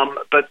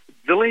 But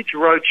Village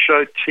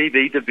Roadshow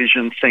TV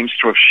division seems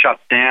to have shut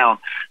down,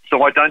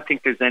 so I don't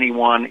think there's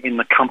anyone in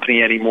the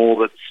company anymore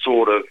that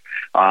sort of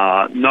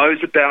knows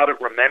about it,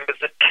 remembers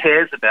it,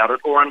 cares about it,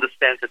 or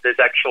understands that there's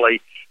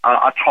actually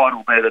a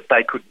title there that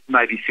they could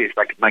maybe see if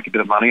they could make a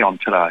bit of money on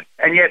today.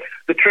 And yet,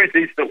 the truth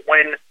is that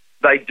when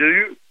they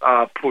do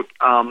put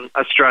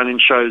Australian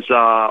shows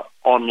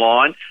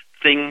online.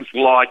 Things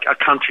like A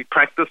Country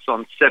Practice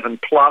on 7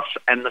 Plus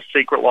and The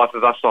Secret Life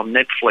of Us on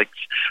Netflix.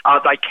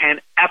 They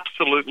can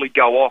absolutely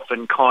go off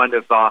and kind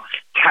of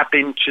tap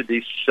into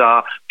this,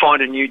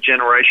 find a new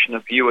generation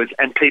of viewers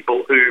and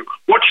people who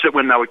watched it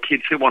when they were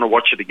kids who want to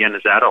watch it again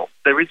as adults.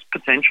 There is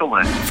potential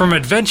there. From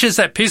adventures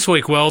at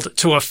Pissweek World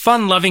to a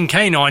fun-loving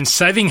canine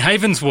saving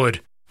Havenswood,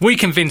 we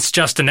convinced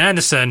Justin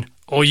Anderson,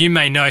 or you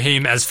may know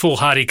him as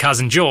Foolhardy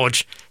Cousin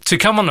George, to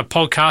come on the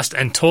podcast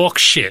and talk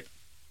shit.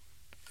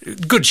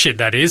 Good shit,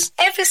 that is.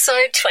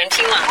 Episode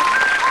 21.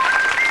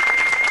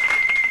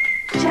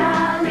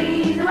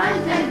 Charlie the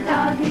Wonder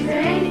Dog, is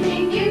there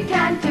anything you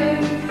can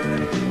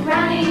do?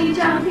 Running,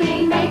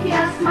 jumping, making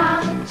us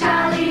smile.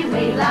 Charlie,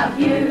 we love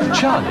you.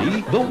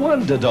 Charlie the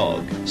Wonder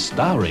Dog,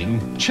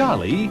 starring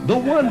Charlie the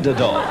Wonder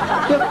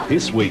Dog, the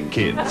Pissweek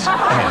Kids,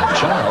 and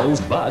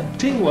Charles Bud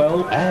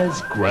Tingwell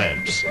as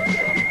Gramps.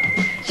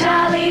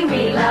 Charlie,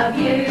 we love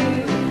you.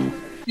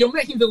 You're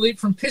making the leap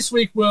from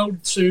Pissweek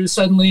World to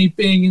suddenly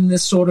being in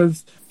this sort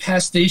of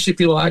pastiche, if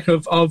you like,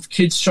 of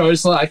kids'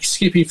 shows like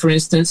Skippy, for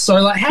instance. So,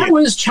 like, how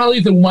was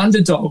Charlie the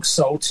Wonder Dog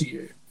sold to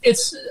you?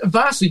 It's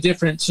vastly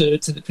different to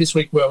the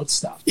Pissweek World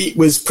stuff. It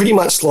was pretty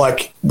much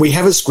like, we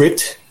have a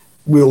script,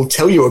 we'll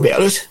tell you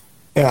about it,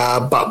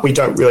 but we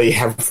don't really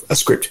have a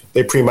script.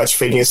 They're pretty much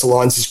feeding us the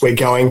lines as we're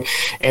going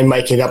and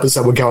making it up as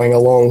they were going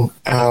along.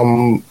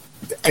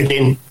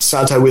 Again,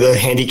 Santo with a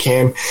handy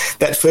cam.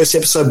 That first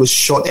episode was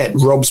shot at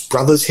Rob's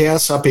brother's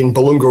house up in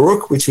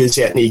Balloongarook, which was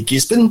out near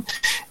Gisborne.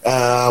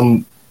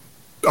 I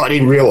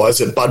didn't realise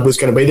that Bud was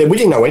going to be there. We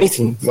didn't know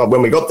anything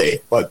when we got there.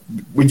 Like,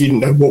 we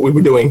didn't know what we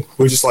were doing.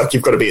 We were just like,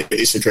 you've got to be at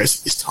this address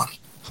at this time.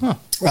 Huh.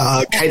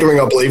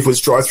 Catering, I believe,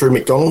 was drive-through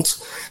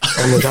McDonald's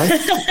on the day.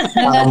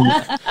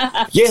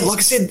 Yeah, like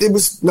I said, there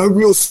was no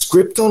real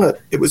script on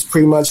it. It was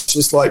pretty much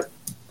just like,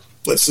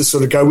 let's just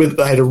sort of go with it.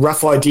 They had a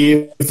rough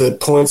idea of the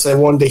points they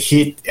wanted to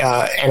hit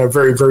and a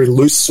very, very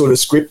loose sort of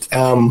script.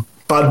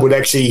 Bud would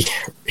actually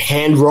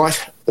handwrite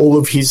all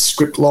of his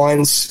script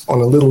lines on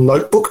a little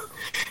notebook,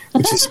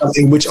 which is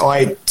something which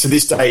I, to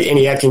this day,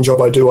 any acting job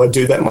I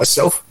do that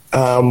myself.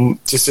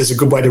 Just as a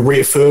good way to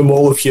reaffirm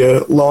all of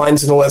your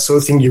lines and all that sort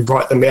of thing. You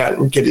write them out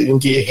and get it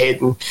into your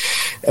head.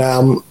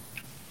 And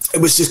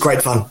it was just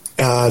great fun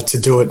to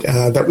do it.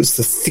 That was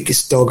the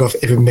thickest dog I've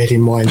ever met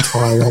in my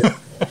entire life.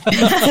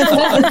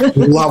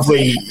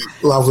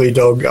 lovely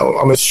dog.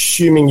 I'm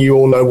assuming you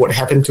all know what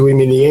happened to him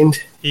in the end,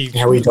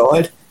 how he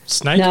died.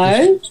 Snake?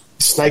 No.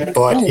 Snake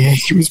bite. Yeah,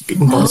 he was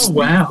bitten by a snake.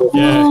 Wow.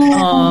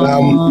 Yeah.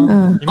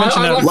 You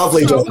mentioned that.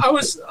 Lovely dog. I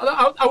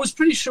was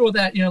pretty sure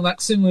that, you know,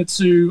 like similar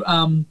to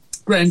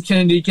Graham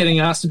Kennedy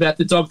getting asked about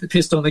the dog that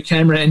pissed on the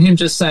camera and him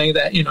just saying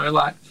that, you know,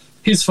 like,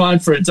 he's fine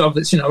for a dog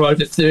that's, you know,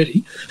 over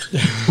 30.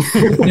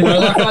 You know,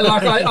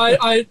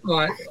 I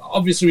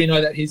obviously we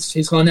know that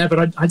he's gone now,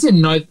 but I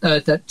didn't know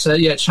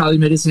that Charlie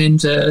met his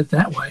end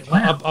that way.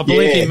 Wow. I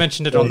believe he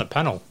mentioned it on the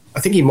panel. I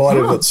think he might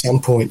have at some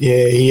point.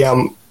 Yeah, he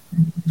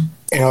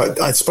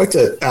I spoke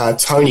to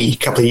Tony a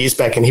couple of years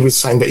back, and he was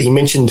saying that he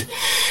mentioned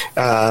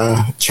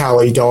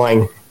Charlie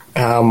dying,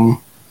 and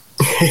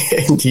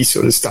he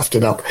sort of stuffed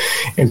it up,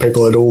 and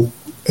people had all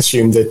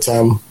assumed that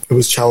it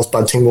was Charles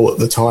Bud Tingwell at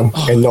the time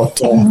and not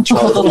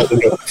Charles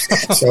Bud.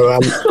 So,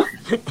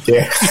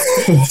 yeah,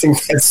 I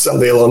think that's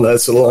something along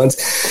those sort of lines.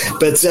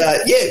 But,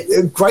 yeah,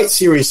 a great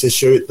series to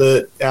shoot.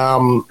 The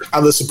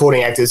other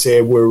supporting actors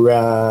there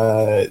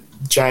were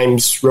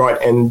James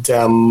Wright and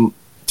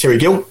Terry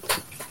Gill,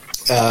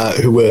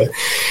 who were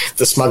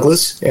the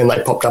smugglers, and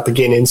they popped up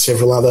again in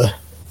several other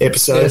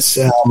episodes.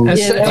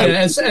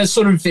 Yes. As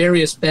sort of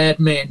various bad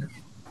men.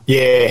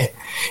 Yeah,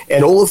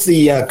 and all of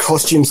the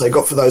costumes they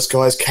got for those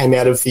guys came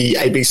out of the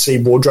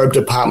ABC wardrobe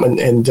department,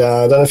 and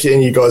I don't know if any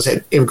of you guys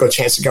had ever got a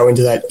chance to go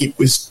into that. It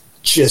was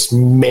just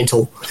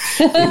mental.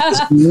 It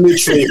was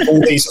literally all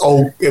these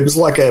old... It was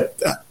like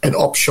an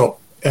op shop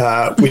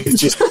with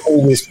just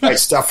all this great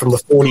stuff from the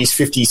 40s,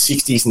 50s,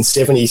 60s and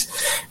 70s,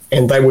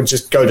 and they would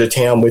just go to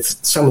town with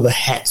some of the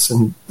hats,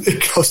 and the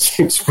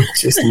costumes were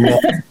just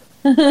nuts.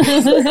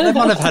 They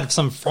might have had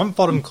some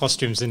front-bottom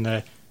costumes in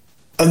there.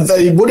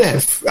 They would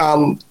have,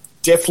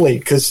 definitely,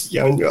 because,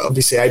 you know,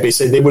 obviously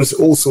ABC, there was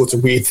all sorts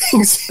of weird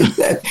things in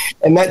that.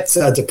 And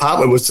that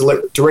department was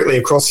directly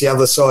across the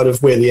other side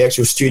of where the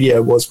actual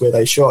studio was where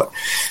they shot.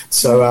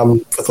 So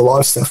for the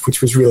live stuff,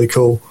 which was really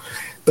cool.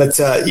 But,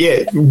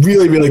 yeah,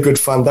 really, really good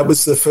fun. That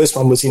was the first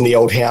one was in the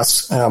old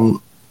house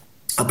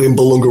up in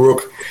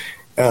Balloongarook,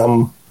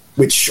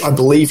 which I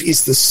believe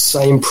is the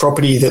same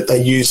property that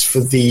they use for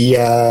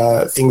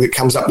the thing that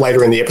comes up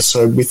later in the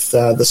episode with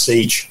the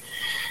siege.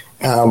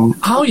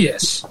 Oh,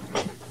 yes.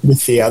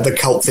 With the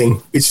cult thing,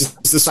 which is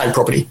the same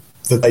property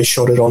that they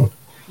shot it on,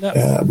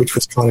 which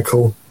was kind of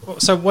cool.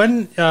 So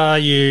when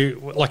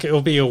it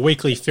will be a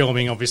weekly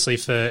filming, obviously,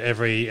 for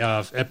every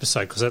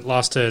episode, because it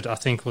lasted, I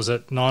think, was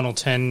it 9 or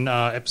 10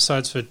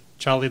 episodes for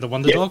Charlie the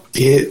Wonder Dog?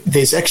 Yeah,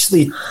 there's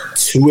actually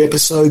 2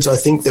 episodes, I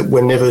think, that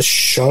were never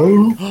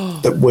shown,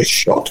 that were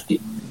shot.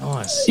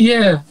 Nice.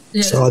 Yeah.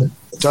 So I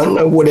don't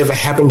know whatever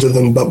happened to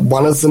them, but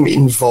one of them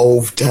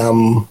involved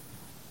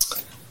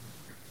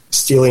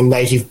stealing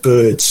native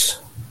birds.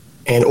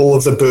 And all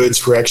of the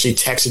birds were actually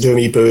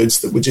taxidermy birds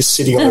that were just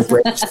sitting on a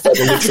branch. They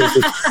were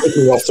literally just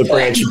picking off the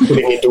branch and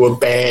putting it into a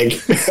bag.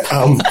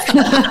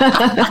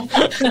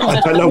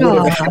 I don't know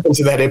whatever happened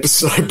to that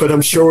episode, but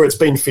I'm sure it's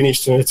been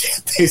finished and it's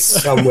out there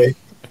somewhere.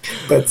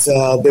 But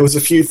there was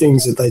a few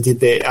things that they did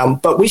there.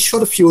 But we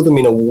shot a few of them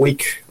in a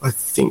week, I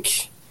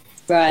think.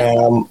 Right.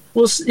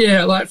 Well,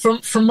 yeah, like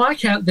from my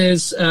count,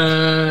 there's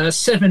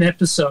 7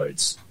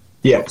 episodes.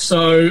 Yeah.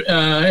 So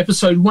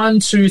episode 1,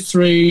 2,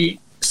 3,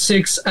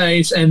 6,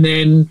 8, and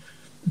then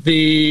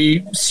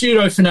the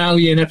pseudo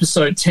finale in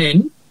episode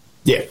 10.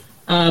 Yeah.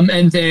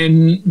 And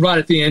then right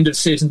at the end of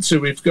season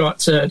 2, we've got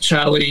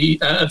Charlie,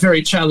 a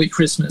very Charlie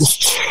Christmas.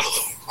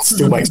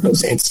 Still makes no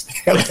sense.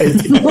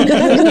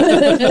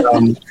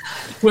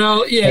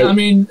 Well, yeah, I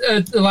mean,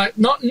 like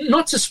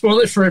not to spoil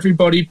it for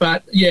everybody,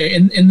 but yeah,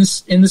 in the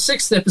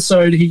 6th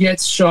episode, he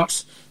gets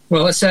shot,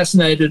 well,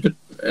 assassinated,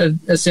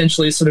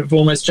 essentially, sort of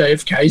almost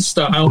JFK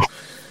style.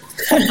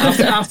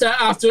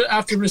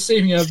 after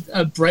receiving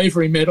a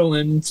bravery medal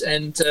and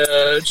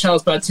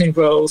Charles Bud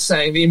Tingwell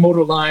saying the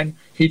immortal line,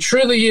 "He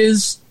truly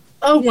is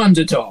a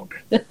wonder dog."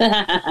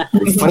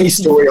 Funny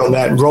story on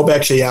that. Rob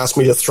actually asked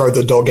me to throw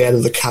the dog out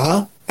of the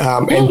car,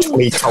 and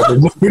Tommy told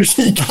him, "No,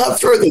 you can't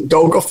throw the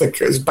dog off the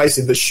car." It's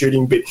basically the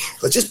shooting bit.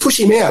 Like, just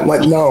push him out. I'm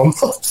like, no, I'm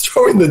not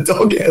throwing the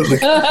dog out of the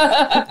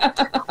car.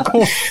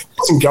 It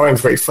wasn't going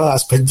very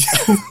fast, but it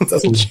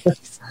doesn't.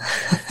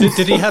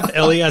 Did he have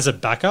Ellie as a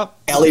backup?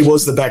 Ellie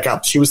was the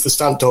backup. She was the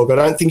stunt dog. I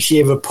don't think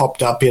she ever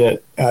popped up in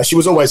it. She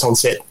was always on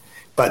set,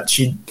 but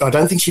I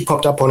don't think she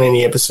popped up on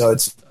any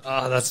episodes.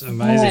 Oh, that's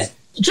amazing. Right.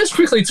 Just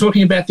quickly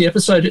talking about the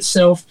episode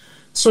itself,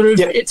 sort of,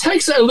 it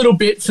takes a little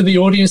bit for the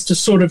audience to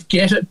sort of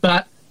get it,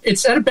 but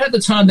it's at about the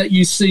time that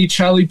you see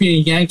Charlie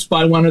being yanked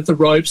by one of the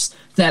ropes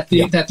that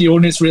the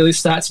audience really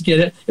starts to get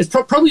it. It's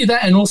probably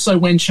that, and also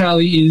when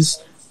Charlie is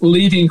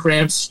leading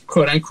Gramps,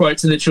 quote unquote,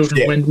 to the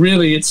children, when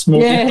really it's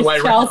more the other way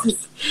around. Charles is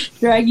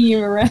dragging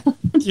him around.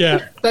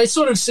 Yeah, they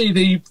sort of see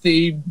the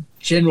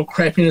general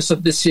crappiness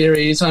of the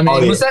series. I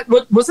mean, was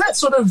that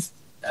sort of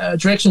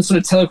direction sort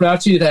of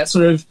telegraphed to you that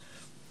sort of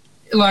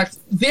like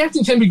the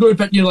acting can be good,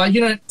 but you're like,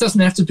 it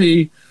doesn't have to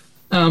be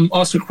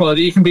Oscar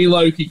quality. It can be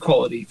Loki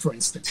quality, for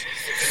instance.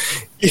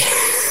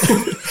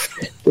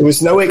 There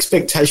was no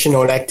expectation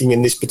on acting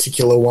in this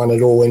particular one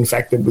at all. In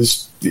fact,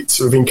 it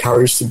sort of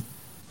encouraged to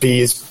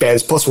be as bad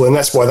as possible, and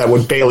that's why they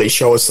would barely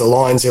show us the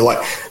lines. They're like,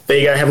 there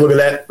you go, have a look at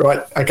that,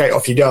 right, okay,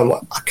 off you go. I'm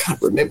like, I can't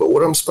remember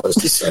what I'm supposed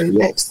to say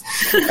next.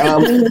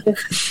 And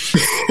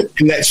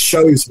that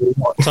shows a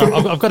lot. So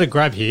I've got a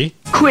grab here.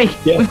 Quick,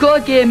 we've got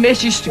to get a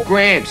message to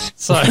Gramps.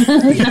 So quick,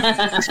 we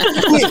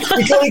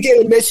got to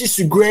get a message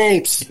to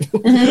Gramps.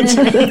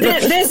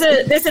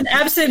 There's an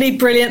absolutely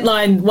brilliant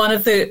line. One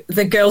of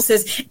the girls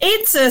says,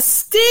 "It's a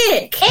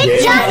stick."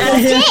 It's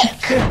a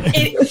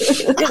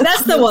stick.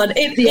 That's the one.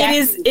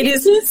 It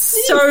is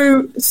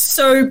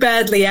so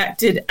badly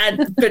acted,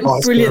 but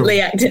brilliantly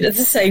acted at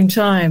the same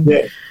time.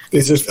 Yeah.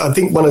 I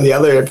think one of the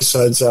other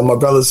episodes, my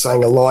brother's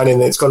saying a line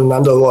and it's got an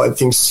underlined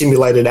thing,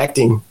 simulated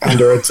acting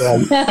under it.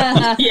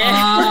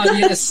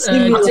 Yes.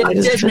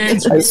 Dead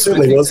Man's Weird. It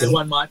certainly was.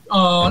 One might.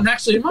 Oh, and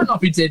actually, it might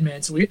not be Dead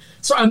Man's Weird.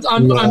 So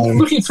I'm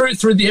looking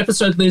through the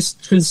episode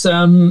list because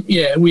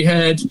we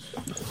had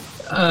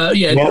like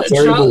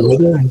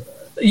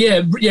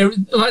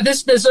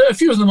there's a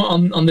few of them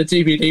on the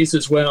DVDs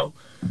as well.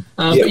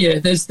 But yeah,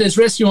 there's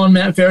Rescue on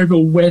Mount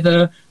Variable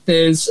Weather.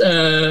 There's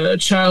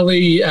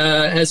Charlie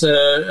as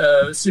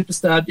a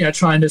superstar,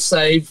 trying to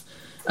save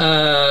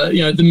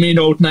the mean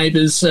old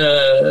neighbour's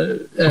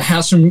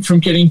house from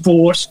getting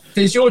bought.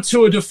 There's your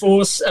tour de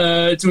force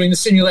doing the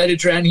simulated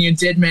drowning in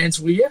Dead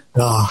Man's Weir.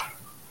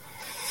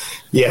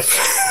 Yeah.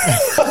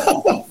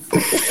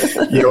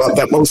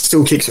 That one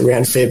still kicks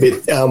around a fair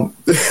bit.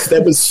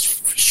 That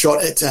was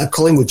shot at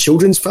Collingwood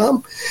Children's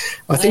Farm.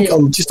 I think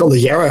I'm just on the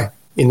Yarra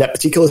in that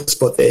particular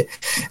spot there.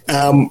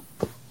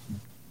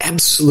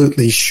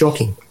 Absolutely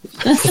shocking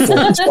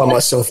performance by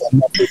myself.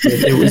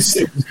 It was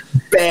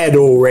bad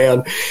all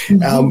round.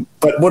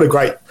 But what a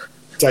great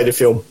day to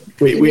film.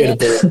 We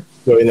had a ball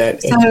doing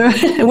that.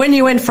 So when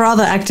you went for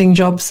other acting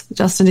jobs,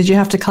 Justin, did you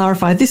have to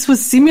clarify this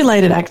was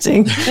simulated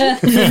acting? Are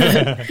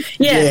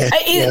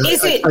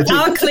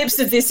clips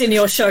of this in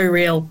your show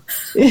reel?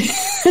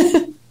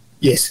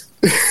 Yes.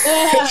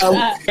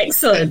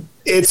 Excellent.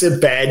 It's a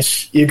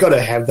badge. You've got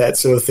to have that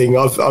sort of thing.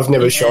 I've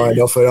never shied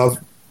off it.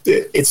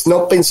 It's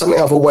not been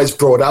something I've always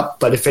brought up,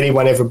 but if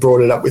anyone ever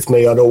brought it up with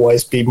me, I'd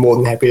always be more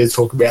than happy to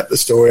talk about the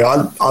story.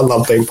 I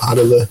love being part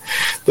of the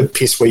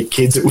Piss Week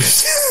kids. It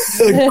was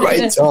a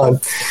great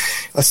time.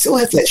 I still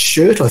have that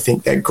shirt, I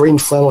think, that green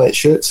flannelette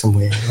shirt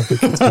somewhere.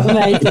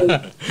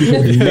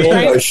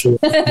 Mando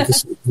shirt.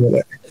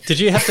 Did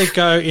you have to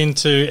go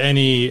into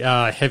any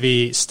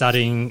heavy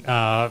studying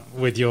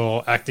with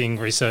your acting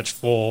research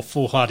for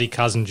Foolhardy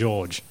Cousin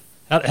George?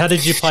 How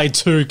did you play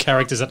two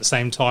characters at the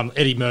same time,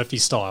 Eddie Murphy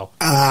style?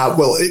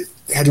 Well,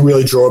 had to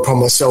really draw upon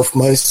myself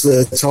most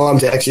of the time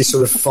to actually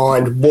sort of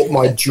find what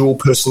my dual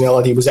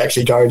personality was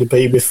actually going to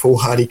be with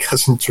Foolhardy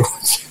Cousin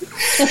George.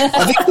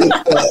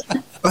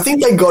 I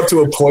think they got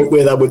to a point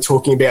where they were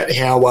talking about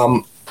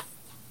how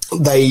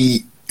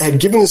they had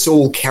given us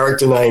all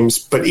character names,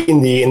 but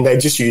in the end they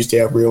just used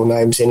our real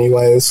names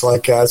anyway. It's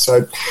like,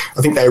 so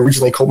I think they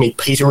originally called me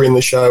Peter in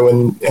the show,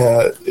 and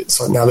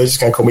it's like, no, they're just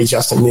going to call me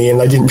Justin in the end.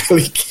 They didn't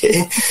really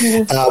care.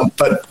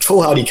 But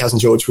Foolhardy Cousin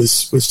George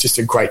was just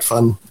a great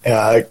fun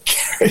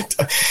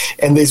character.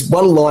 And there's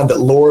one line that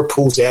Laura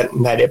pulls out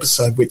in that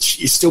episode,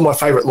 which is still my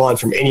favourite line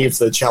from any of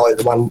the Charlie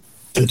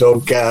the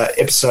Dog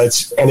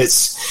episodes, and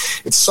it's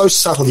so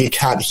subtle you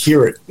can't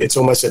hear it. It's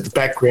almost at the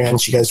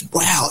background. She goes,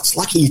 "Wow, it's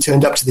lucky you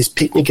turned up to this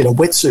picnic in a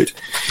wetsuit."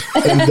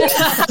 And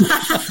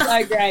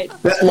so great.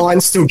 That line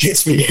still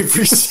gets me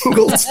every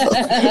single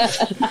time.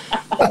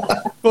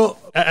 Well,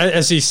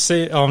 as you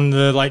see on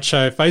the Late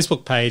Show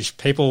Facebook page,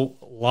 people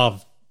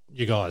love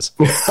you guys.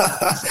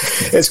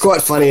 It's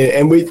quite funny,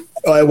 and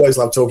I always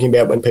love talking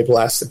about when people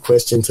ask the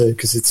question too,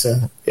 because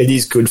it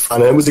is good fun,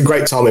 and it was a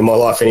great time in my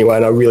life anyway,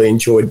 and I really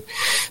enjoyed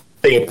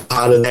being a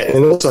part of that,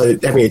 and also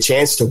having a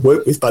chance to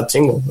work with Bud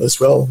Tingwell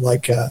as well.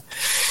 Like, it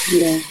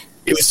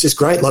was just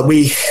great. Like,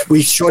 we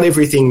shot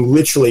everything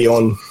literally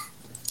on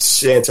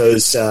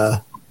Santo's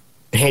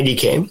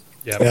Handycam.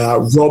 Yep.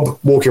 Rob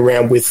walking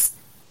around with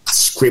a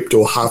script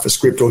or half a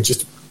script or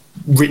just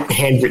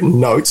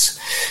handwritten notes,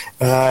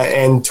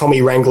 and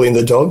Tommy wrangling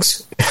the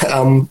dogs,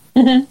 and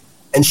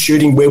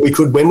shooting where we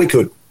could when we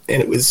could,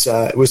 and it was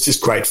just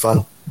great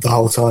fun the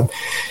whole time.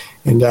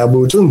 And we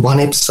were doing one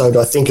episode,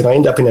 I think, and I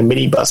ended up in a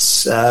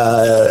minibus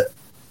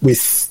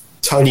with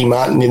Tony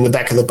Martin in the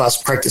back of the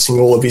bus practicing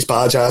all of his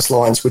barge-ass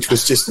lines, which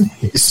was just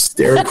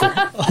hysterical.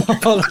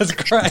 Oh, that's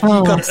great.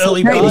 You got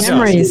early great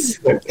memories.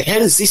 How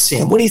does this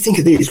sound? What do you think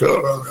of this?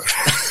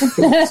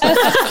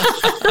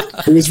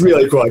 It was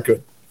really quite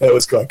good. It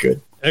was quite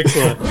good.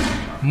 Excellent.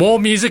 More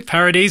music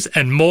parodies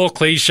and more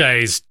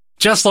cliches,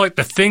 just like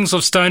the Things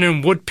of Stone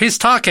and Wood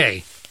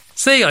Pistake.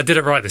 See, I did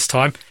it right this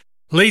time.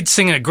 Lead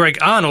singer Greg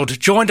Arnold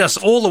joined us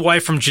all the way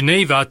from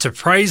Geneva to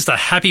praise the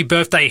Happy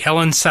Birthday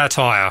Helen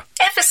satire.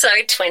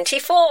 Episode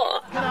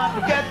 24. Can I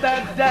forget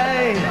that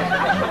day?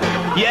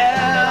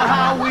 Yeah,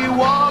 how we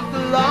walked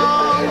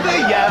along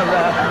the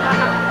Yarra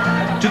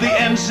to the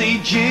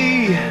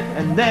MCG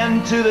and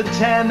then to the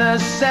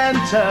tennis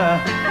centre,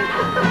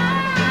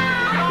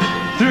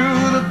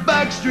 through the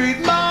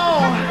Backstreet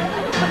Mall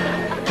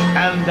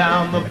and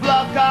down the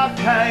Block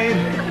Arcade.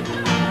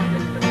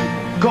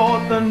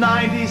 Caught the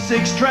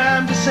 96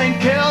 tram to St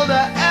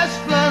Kilda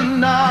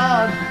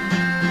Esplanade.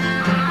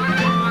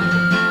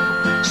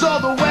 Saw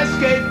the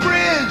Westgate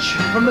Bridge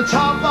from the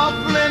top of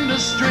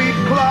Flinders Street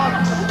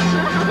clocks.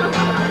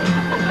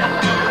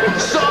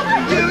 Saw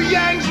the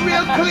Yu-Yangs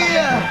real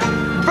clear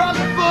from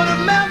the foot of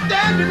Mount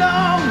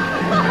Dandenong.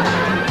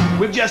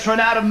 We've just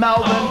run out of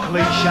Melbourne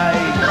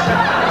cliches.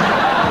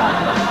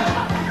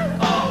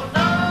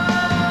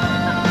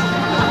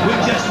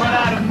 We've just run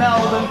out of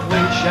Melbourne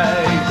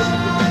cliches.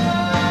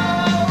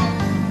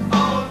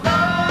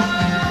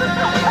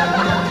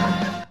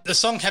 The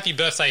song Happy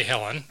Birthday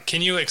Helen,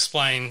 can you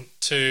explain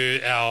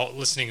to our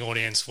listening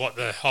audience what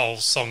the whole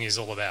song is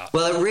all about?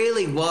 Well, it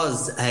really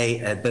was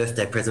a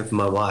birthday present for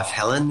my wife,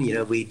 Helen. You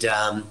know, we'd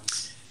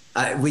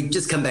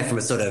just come back from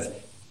a sort of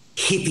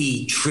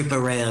hippie trip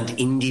around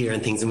India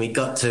and things, and we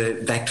got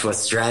back to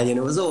Australia, and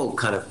it was all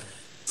kind of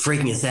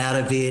freaking us out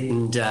a bit,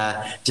 and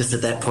just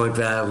at that point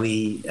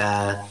we'd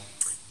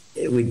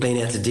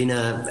been out to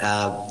dinner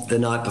the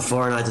night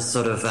before, and I just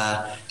sort of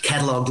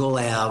catalogued all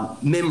our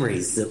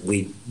memories that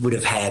we would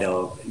have had,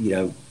 or, you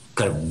know,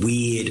 kind of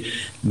weird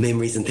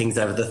memories and things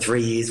over the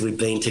 3 years we'd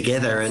been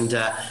together, and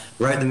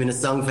wrote them in a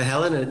song for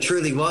Helen. And it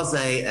truly was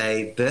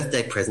a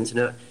birthday present, and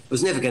it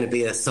was never going to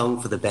be a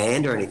song for the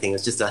band or anything. It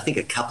was just, I think,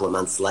 a couple of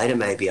months later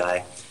maybe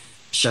I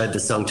showed the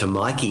song to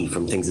Mikey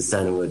from Things of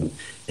Stone and Wood,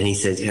 and he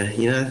said,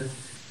 you know,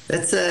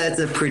 it's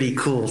a pretty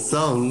cool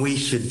song. We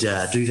should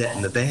do that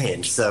in the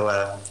band.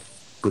 So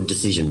good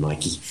decision,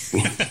 Mikey.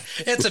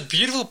 It's a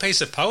beautiful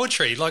piece of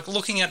poetry. Like,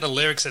 looking at the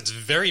lyrics, it's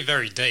very,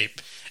 very deep.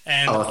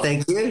 And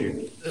thank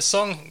you. The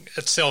song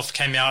itself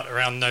came out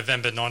around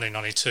November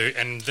 1992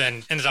 and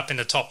then ended up in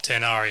the top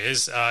 10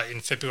 arias in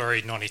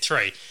February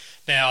 93.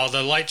 Now,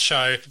 The Late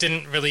Show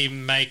didn't really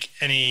make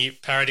any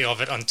parody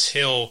of it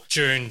until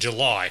June,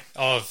 July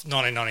of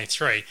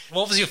 1993.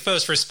 What was your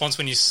first response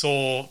when you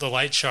saw The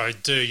Late Show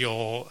do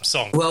your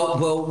song?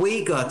 Well,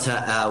 we got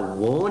a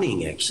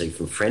warning, actually,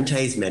 from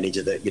Frente's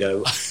manager that, you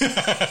know,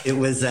 it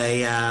was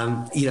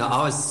I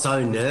was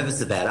so nervous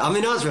about it. I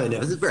mean, I was really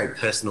nervous. It's a very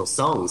personal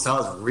song, so I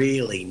was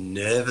really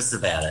nervous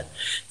about it.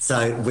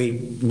 So we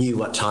knew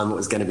what time it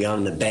was going to be on,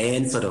 and the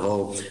band sort of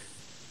all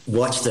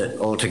watched it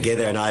all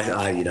together, and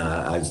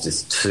I was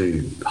just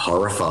too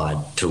horrified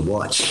to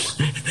watch.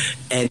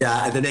 And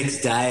the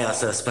next day I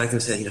sort of spoke to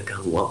them and said,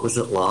 going, what was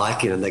it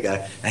like? And they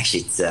go,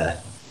 actually,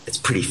 it's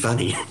pretty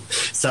funny.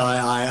 So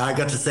I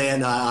got to see it,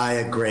 and I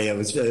agree. It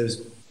was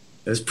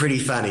pretty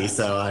funny.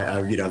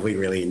 So we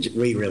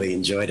really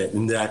enjoyed it.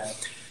 And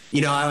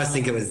I always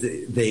think it was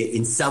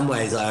in some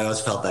ways I always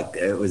felt like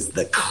it was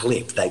the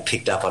clip. They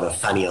picked up on a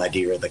funny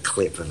idea of the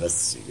clip of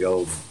us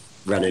all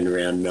running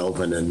around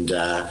Melbourne, and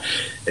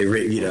they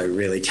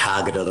really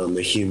targeted on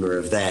the humour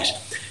of that.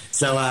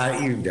 So,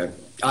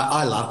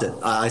 I loved it.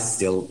 I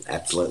still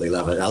absolutely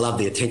love it. I love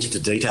the attention to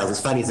details. It's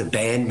funny, as a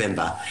band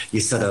member, you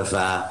sort of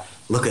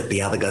look at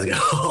the other guys and go,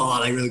 oh,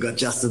 they really got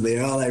Justin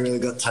there. Oh, they really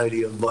got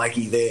Tony and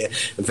Mikey there.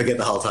 And forget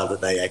the whole time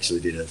that they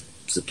actually did a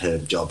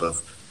superb job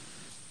of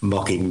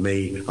mocking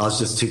me. I was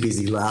just too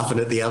busy laughing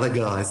at the other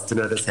guys to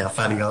notice how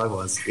funny I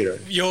was.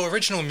 Your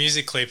original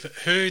music clip,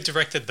 who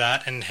directed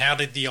that, and how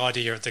did the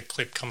idea of the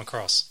clip come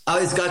across? Oh,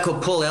 this guy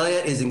called Paul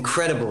Elliott is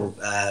incredible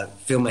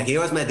filmmaker. He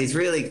always made these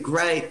really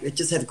great, it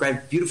just had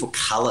great, beautiful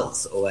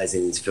colours always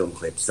in his film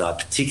clips. So I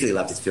particularly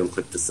loved his film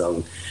clip, the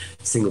song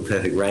Single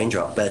Perfect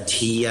Raindrop. But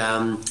he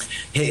a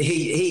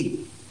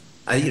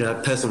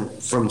person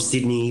from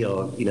Sydney,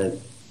 or,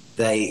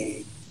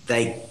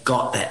 they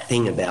got that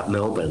thing about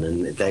Melbourne,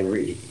 and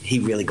he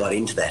really got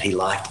into that. He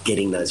liked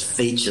getting those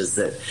features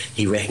that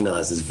he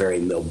recognised as very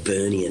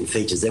Melburnian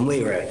features. And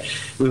we were.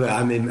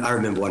 I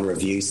remember one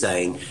review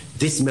saying,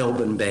 "This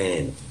Melbourne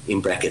band,"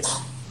 in brackets,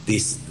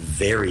 "this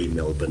very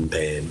Melbourne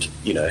band,"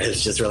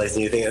 has just released a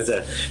new thing.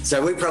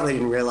 So we probably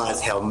didn't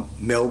realise how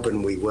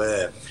Melbourne we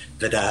were,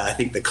 but I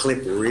think the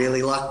clip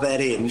really locked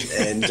that in,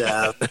 and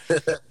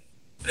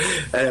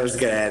and it was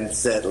good. And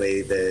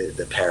certainly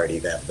the parody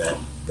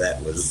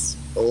that was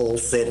all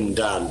said and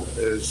done.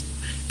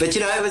 But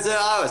it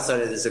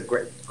was a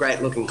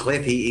great looking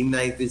clip. He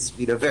made this,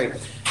 very.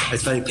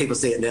 It's funny, people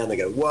see it now and they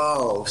go,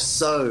 "Whoa,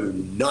 so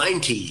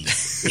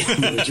 90s."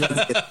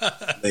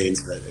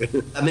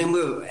 I mean,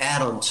 we were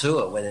out on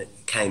tour when it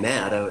came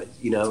out.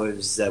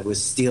 It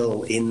was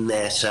still in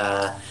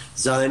that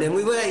zone, and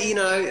we were.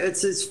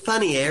 It's a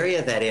funny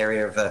area, that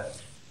area of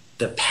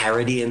the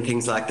parody and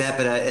things like that.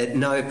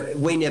 But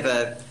we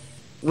never.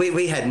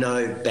 We had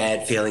no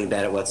bad feeling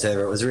about it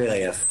whatsoever. It was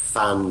really a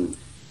fun,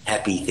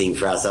 happy thing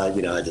for us. I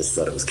just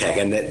thought it was cack.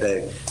 And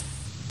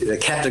the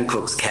Captain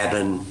Cook's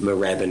Cabin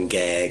Moorabbin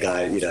gag,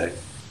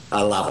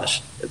 I love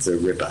it. It's a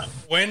ripper.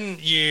 When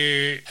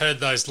you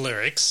heard those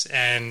lyrics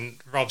and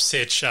Rob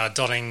Sitch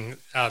donning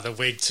the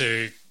wig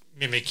to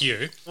mimic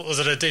you, was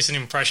it a decent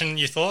impression,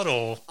 you thought?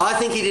 Or I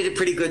think he did a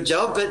pretty good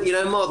job, but,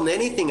 more than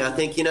anything, I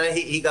think,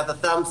 he got the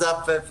thumbs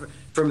up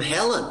from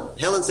Helen.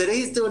 Helen said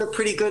he's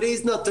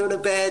not doing a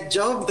bad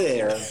job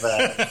there of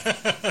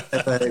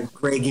a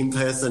Greg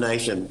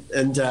impersonation.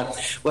 And,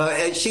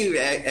 she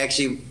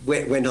actually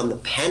went on the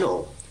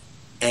panel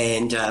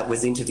and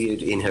was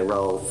interviewed in her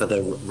role for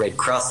the Red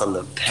Cross on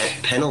the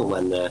panel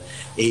one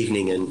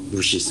evening, and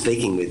was just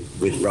speaking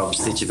with Rob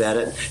Sitch about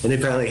it. And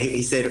apparently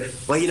he said,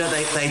 well,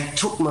 they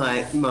took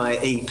my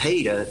EP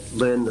to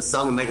learn the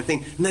song and make a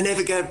thing, and they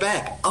never go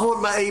back. I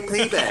want my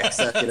EP back.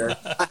 So,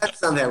 I hope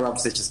somehow Rob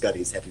Sitch has got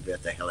his Happy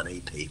Birthday Helen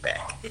EP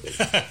back.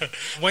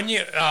 When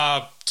you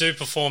do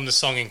perform the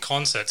song in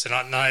concerts, and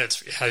I know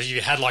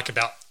you had like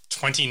about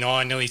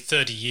 29, nearly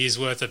 30 years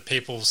worth of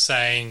people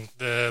saying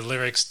the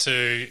lyrics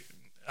to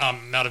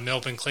out of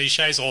Melbourne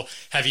cliches, or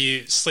have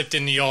you slipped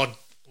in the odd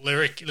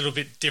lyric a little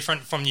bit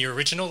different from the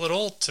original at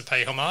all to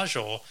pay homage,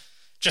 or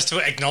just to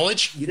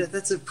acknowledge?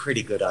 That's a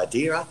pretty good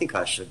idea. I think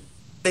I should.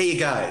 There you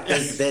go.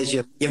 There's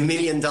your $1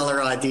 million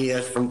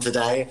idea from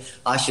today.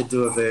 I should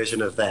do a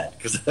version of that,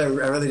 because I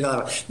really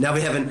don't. No, we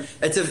haven't.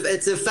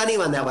 It's a funny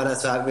one, that one.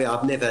 So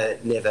I've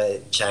never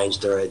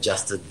changed or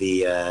adjusted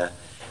the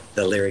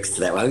lyrics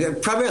to that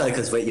one. Primarily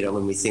because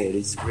when we sing it,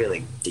 it's a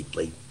really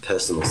deeply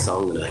personal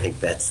song, and I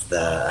think that's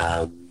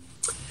the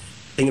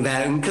thing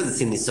about it. Because it's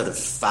in this sort of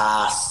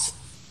fast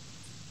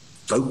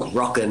folk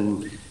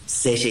rockin'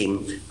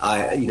 setting,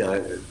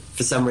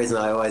 for some reason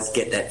I always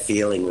get that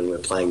feeling when we're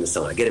playing the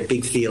song. I get a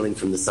big feeling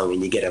from the song,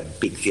 and you get a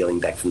big feeling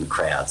back from the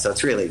crowd. So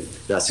it's really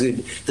nice.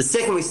 The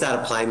second we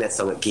started playing that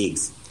song at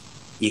gigs,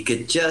 you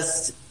could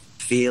just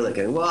feel it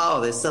going, wow,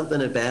 there's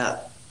something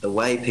about the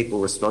way people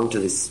respond to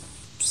this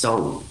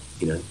song.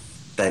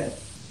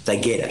 They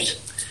get it.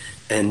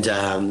 And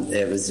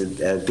it was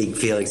a big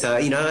feeling. So,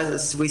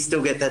 we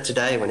still get that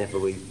today whenever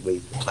we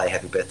play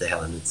Happy Birthday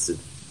Helen.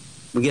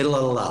 We get a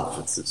lot of love.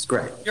 It's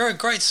great. You're a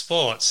great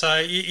sport. So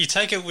you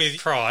take it with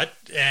pride,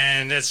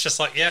 and it's just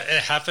like, yeah,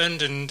 it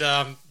happened, and,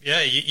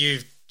 you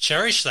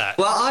cherish that.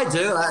 Well, I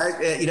do.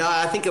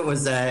 I think it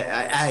was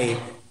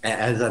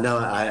as I know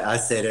I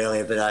said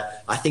earlier,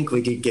 but I think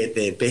we did get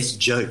their best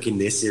joke in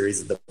their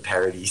series of the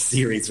parody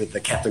series with the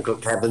Captain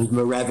Cook Cabin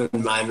Moorabbin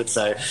moment.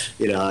 So,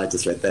 I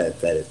just read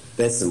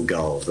that's some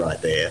gold right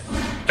there.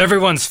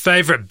 Everyone's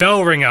favourite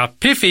bell ringer,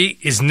 Piffy,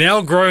 is now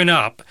grown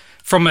up.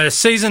 From a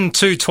Season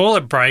 2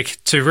 toilet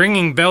break to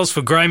ringing bells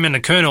for Graham and the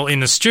Colonel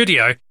in the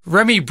studio,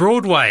 Remy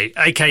Broadway,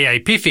 a.k.a.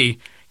 Piffy,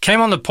 came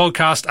on the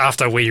podcast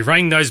after we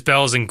rang those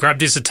bells and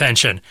grabbed his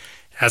attention.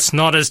 That's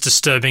not as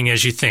disturbing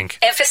as you think.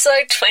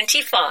 Episode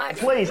 25.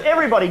 Please,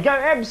 everybody, go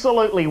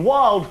absolutely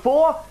wild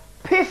for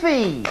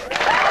Piffy.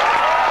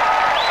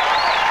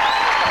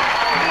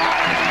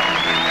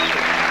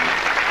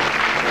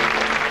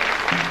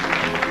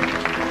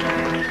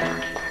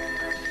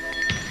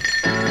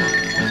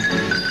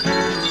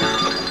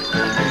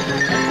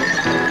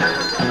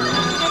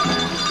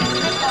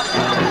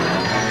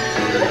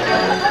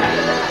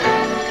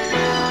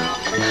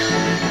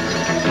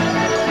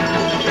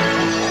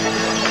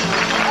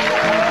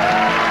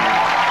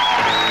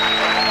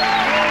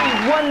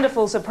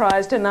 wonderful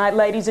surprise tonight,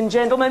 ladies and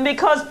gentlemen,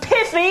 because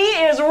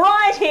Piffy is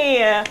right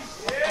here.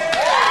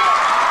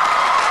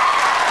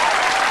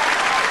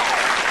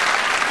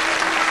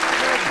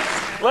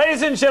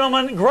 Ladies and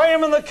gentlemen,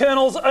 Graham and the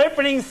Colonel's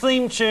opening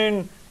theme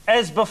tune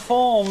as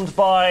performed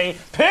by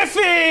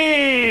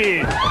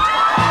Piffy!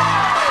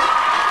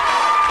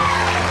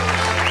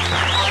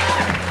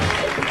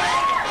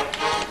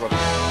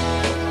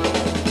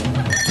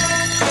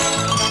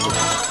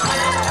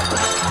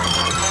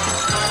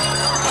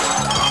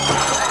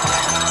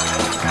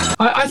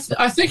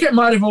 I think it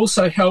might have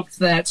also helped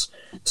that,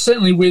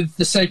 certainly with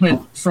the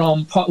segment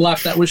from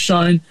Potluck that was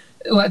shown,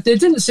 like there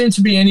didn't seem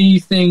to be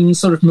anything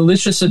sort of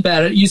malicious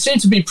about it. You seem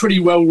to be pretty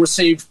well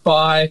received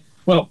by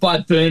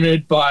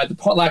Bernard, by the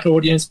Potluck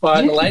audience,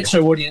 by the Late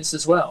Show audience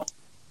as well.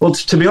 Well,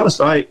 to be honest,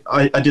 I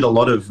did a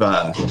lot of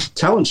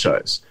talent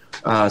shows.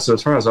 So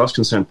as far as I was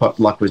concerned,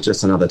 Potluck was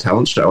just another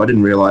talent show. I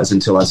didn't realise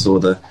until I saw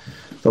the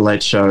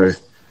Late Show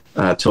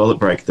toilet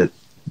break that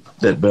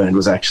Bernard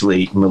was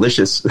actually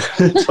malicious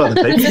to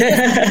other people.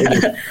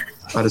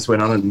 I just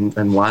went on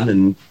and won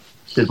and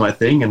did my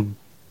thing and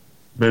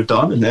moved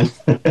on, and then.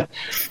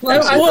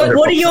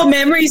 What are your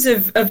memories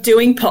of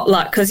doing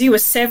Potluck? Because you were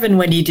 7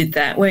 when you did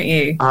that, weren't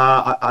you?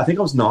 I think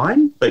I was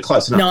 9, but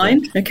close enough.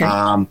 9, okay.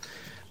 I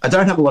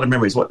don't have a lot of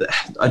memories. What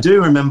I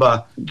do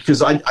remember,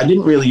 because I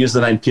didn't really use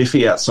the name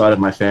Piffy outside of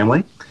my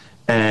family,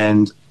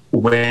 and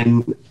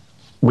when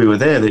we were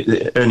there,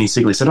 Ernie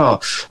Sigley said,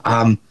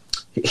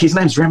 his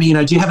name's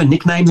Remy, do you have a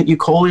nickname that you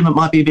call him? It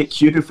might be a bit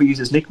cute if we use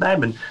his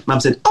nickname. And Mum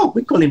said,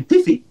 we call him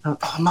Piffy. Oh,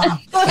 Mum.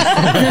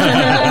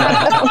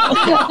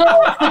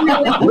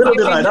 Little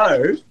did I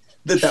know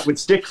that would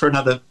stick for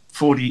another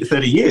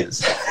 30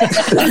 years.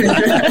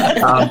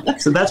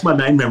 So that's my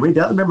main memory.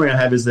 The other memory I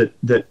have is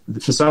that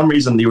for some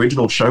reason the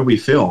original show we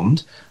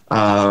filmed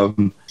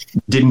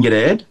didn't get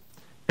aired,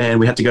 and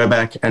we had to go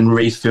back and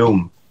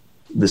refilm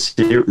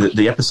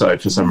the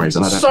episode for some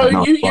reason. I don't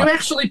know. So you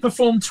actually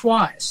performed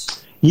twice?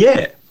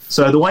 Yeah.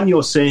 So the one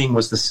you're seeing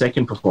was the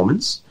second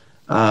performance.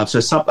 I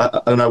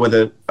don't know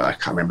whether, I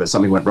can't remember,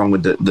 something went wrong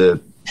with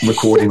the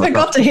recording. I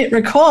forgot to hit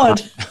record.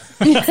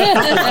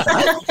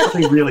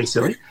 Something really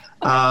silly.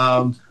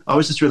 I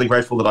was just really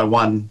grateful that I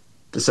won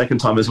the second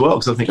time as well,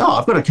 because I think,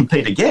 I've got to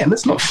compete again.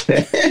 That's not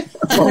fair.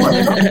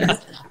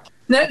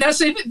 Now,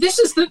 see, this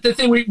is the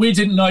thing we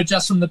didn't know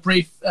just from the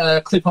brief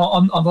clip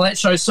on the Late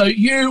Show. So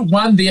you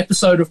won the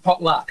episode of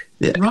Potluck.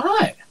 Yeah.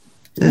 Right.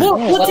 Yeah.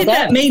 What did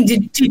that mean?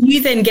 Did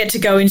you then get to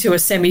go into a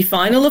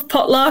semi-final of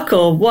Potluck,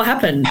 or what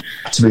happened?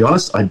 To be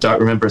honest, I don't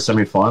remember a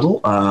semi-final.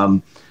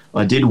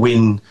 I did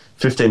win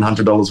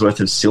 $1,500 worth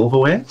of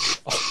silverware. And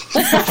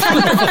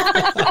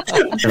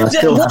I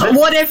still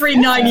what every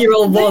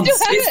 9-year-old wants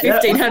is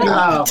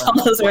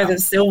 $1,500 worth of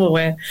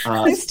silverware.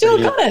 You still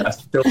got it.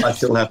 I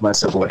still have my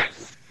silverware.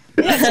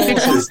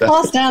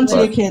 Pass down to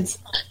your kids.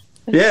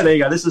 Yeah, there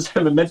you go. This is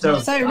a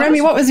memento. So,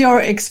 Remy, what was your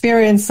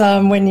experience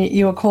when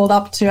you were called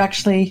up to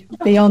actually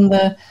be on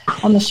the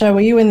show?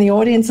 Were you in the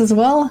audience as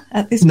well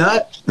at this point?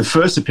 No, the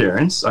first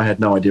appearance, I had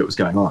no idea what was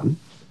going on.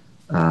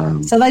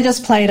 So they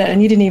just played it,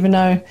 and you didn't even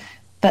know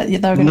that they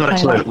were going to play it? Not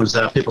a clue. It was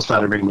people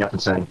started ringing me up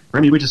and saying,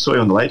 Remy, we just saw you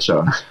on The Late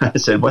Show. I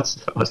said, what's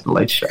The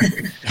Late Show?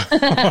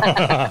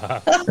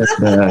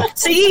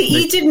 So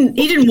you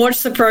didn't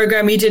watch the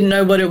program, you didn't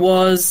know what it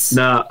was?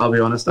 No, I'll be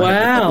honest, I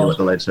had no idea what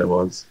The Late Show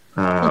was.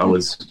 I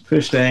was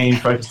 15,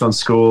 focused on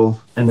school,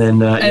 and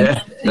then,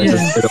 it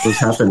always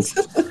happened.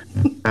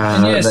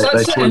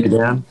 They flew me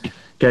down,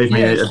 gave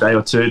me a day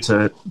or two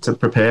to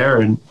prepare,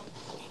 and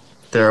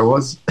there I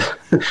was,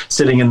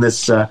 sitting in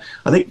this, I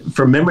think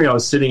from memory I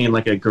was sitting in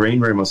like a green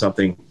room or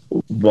something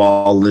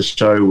while the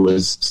show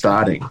was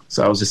starting.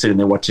 So I was just sitting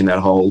there watching that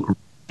whole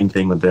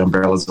thing with the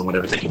umbrellas and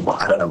whatever, thinking,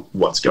 I don't know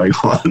what's going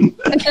on.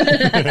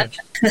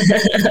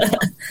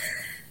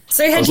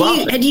 So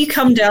had you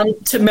come down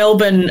to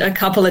Melbourne a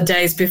couple of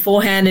days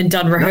beforehand and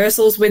done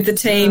rehearsals with the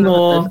team,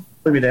 or? They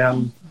flew me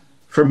down,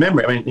 from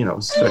memory, I mean, it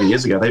was 30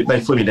 years ago.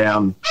 They flew me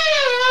down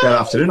that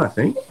afternoon, I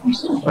think.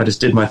 I just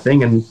did my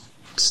thing and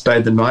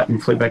stayed the night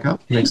and flew back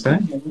up the next day.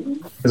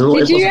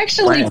 Did you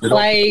actually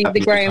play the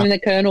Graham and the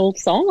Colonel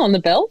song on the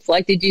bells?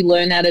 Like, did you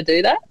learn how to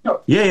do that?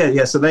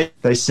 Yeah. So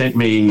they sent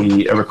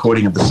me a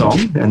recording of the song,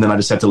 and then I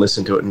just had to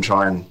listen to it and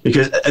try and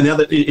the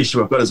other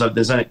issue I've got is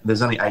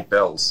there's only 8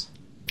 bells.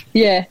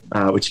 Yeah.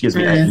 Which gives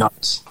me 8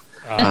 notes.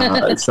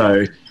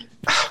 So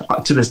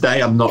to this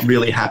day, I'm not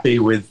really happy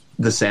with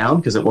the sound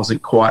because it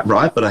wasn't quite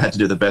right, but I had to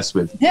do the best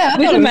with. Yeah,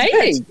 it was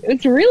amazing.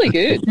 It's really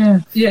good.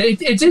 Yeah.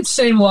 It did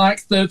seem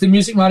like the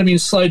music might have been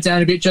slowed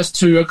down a bit just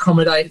to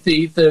accommodate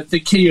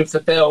the key of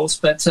the bells,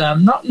 but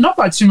not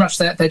by too much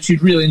that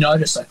you'd really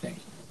notice, I think.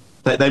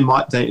 They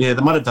might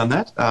have done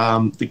that.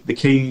 The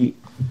key.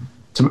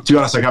 To be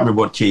honest, I can't remember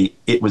what key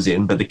it was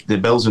in, but the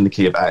bells are in the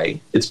key of A.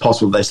 It's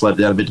possible they slowed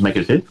it down a bit to make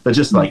it fit, but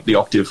just like the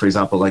octave, for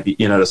example, like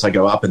you notice I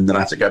go up and then I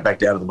have to go back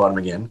down to the bottom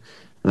again,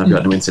 and I've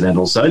got no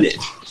incidentals. So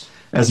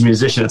as a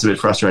musician, it's a bit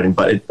frustrating,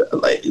 but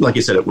like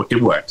you said,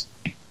 it worked.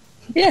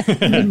 Yeah,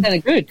 kind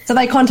of good. So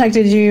they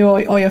contacted you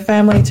or your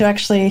family to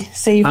actually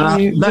see if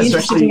you'd be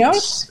interested in going?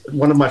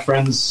 One of my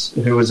friends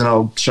who was an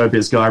old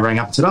showbiz guy rang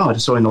up and said, I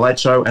just saw you in the Late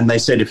Show, and they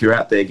said, if you're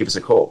out there, give us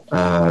a call.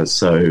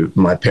 So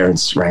my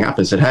parents rang up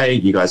and said, hey,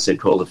 you guys said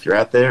call if you're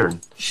out there, and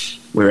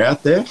we're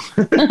out there.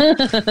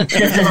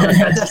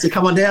 Fantastic,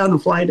 come on down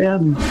and fly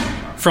down.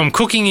 From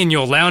cooking in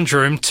your lounge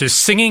room to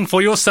singing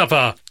for your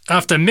supper.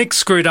 After Mick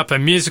screwed up a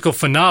musical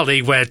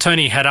finale where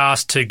Tony had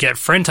asked to get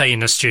Frente in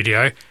the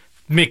studio,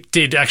 Mick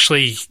did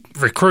actually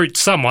recruit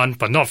someone,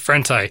 but not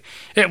Frente.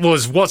 It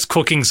was What's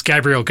Cooking's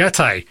Gabriel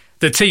Gatte.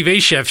 The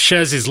TV chef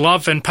shares his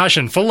love and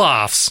passion for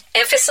laughs.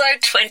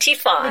 Episode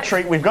 25.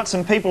 Treat, we've got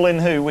some people in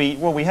who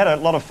we had a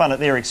lot of fun at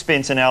their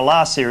expense in our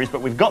last series,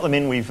 but we've got them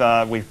in, we've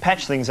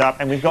patched things up,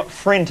 and we've got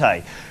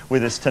Frente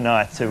with us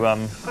tonight to...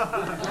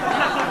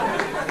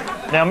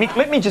 Now, Mick,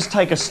 let me just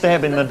take a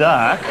stab in the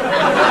dark.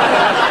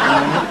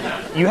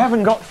 You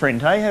haven't got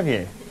Frente, have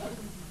you?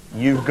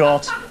 You've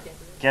got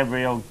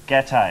Gabriel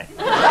Gatte.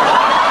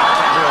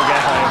 Gabriel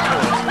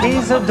Gatte.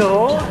 He's a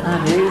door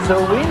and he's a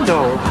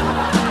window.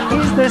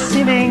 He's the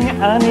ceiling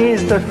and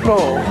he's the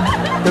floor.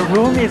 The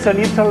room is a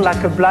little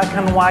like a black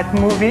and white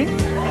movie.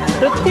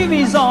 The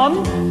TV's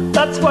on,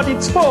 that's what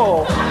it's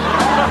for.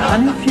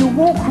 And if you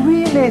walk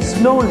really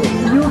slowly,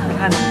 you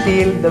can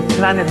feel the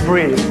planet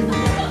breathe.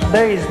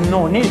 There is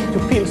no need to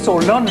feel so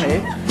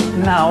lonely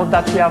now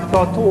that we have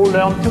got all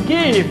learned to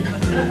give.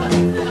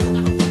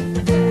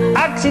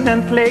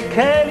 Accidentally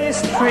Kelly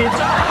Street,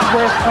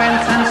 where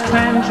friends and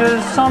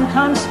strangers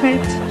sometimes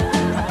meet.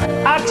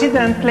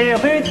 Accidentally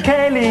Rue de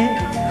Kelly,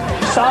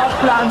 ça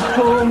plante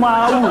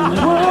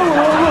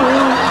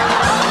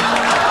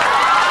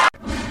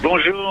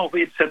Bonjour,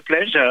 it's a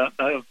pleasure.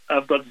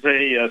 I've got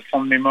very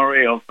fond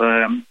memory of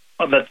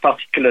that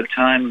particular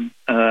time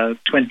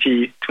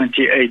 28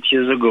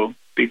 years ago,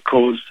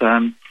 because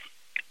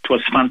it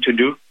was fun to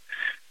do.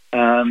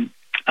 And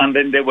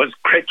then there was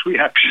great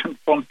reaction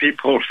from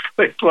people.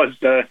 So it was,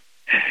 and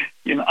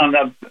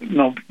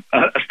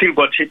I still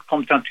watch it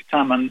from time to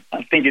time, and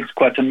I think it's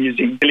quite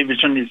amusing.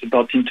 Television is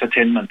about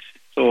entertainment.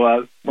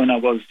 So when I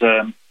was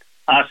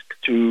asked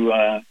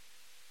to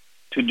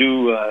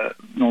do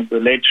the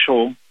Late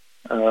Show,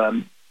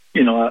 I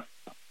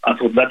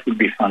thought that would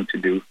be fun to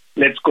do.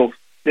 Let's go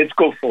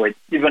for it,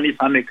 even if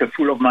I make a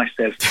fool of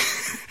myself.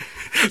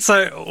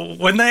 So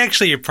when they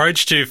actually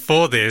approached you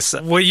for this,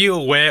 were you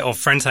aware of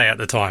Frente at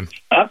the time?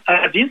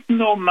 I didn't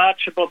know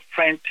much about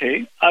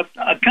Frente. I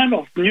kind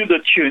of knew the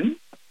tune.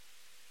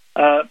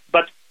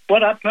 But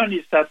what happened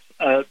is that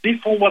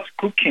before What's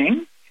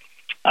Cooking,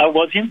 I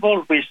was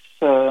involved with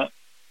a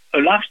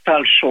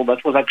lifestyle show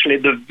that was actually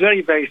the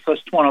very, very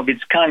first one of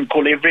its kind,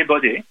 called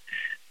Everybody.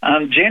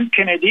 And Jane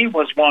Kennedy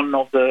was one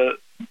of the...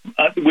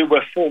 we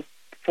were four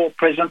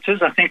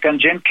presenters, I think, and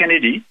Jane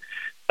Kennedy...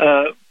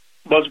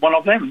 was one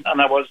of them, and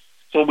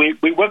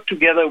we worked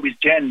together with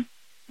Jen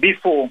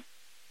before,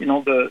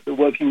 the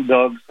Working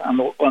Dogs and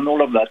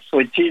all of that. So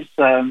it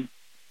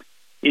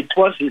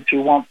was, if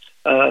you want,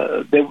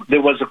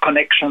 there was a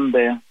connection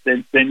there.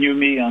 They knew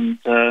me, and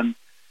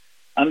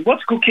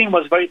What's Cooking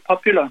was very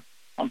popular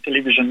on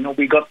television.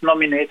 We got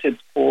nominated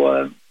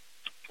for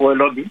a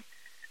lobby.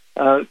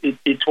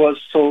 It was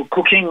so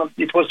cooking.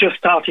 It was just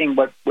starting,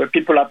 but where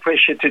people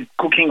appreciated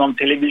cooking on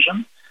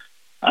television.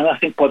 And I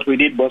think what we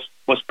did was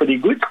pretty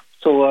good.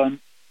 So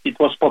it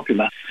was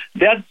popular.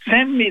 They had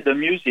sent me the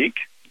music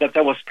that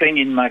I was playing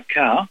in my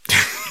car.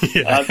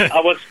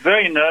 I was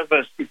very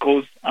nervous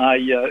because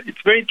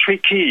it's very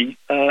tricky.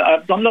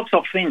 I've done lots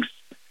of things,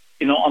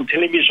 on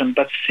television,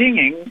 but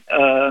singing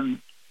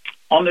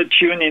on a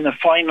tune in a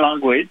foreign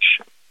language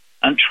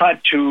and try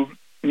to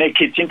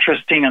make it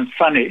interesting and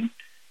funny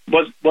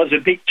was a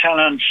big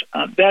challenge.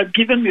 They had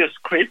given me a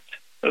script,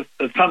 a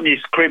family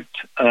script,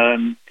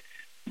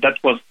 that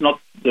was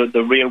not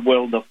the real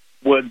world of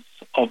words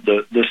of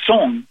the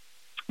song,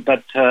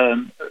 but,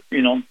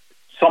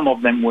 some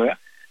of them were.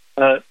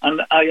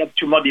 And I had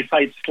to modify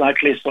it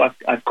slightly so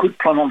I could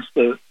pronounce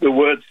the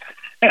words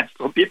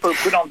so people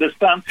could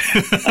understand.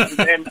 And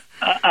then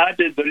I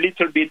added a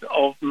little bit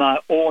of my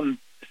own,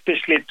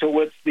 especially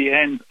towards the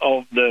end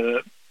of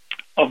the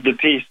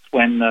piece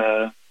when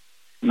I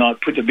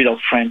put a bit of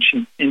French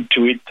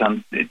into it,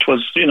 and it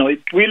was,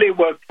 it really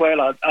worked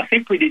well. I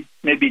think we did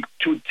maybe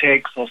 2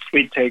 takes or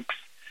 3 takes,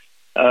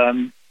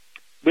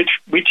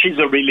 which is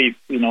a relief,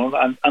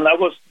 and I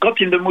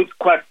got in the mood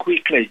quite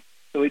quickly.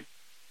 So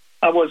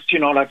I was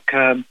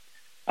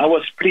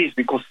pleased,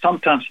 because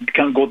sometimes it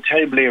can go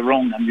terribly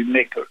wrong and you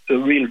make a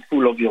real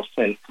fool of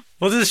yourself.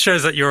 Well, this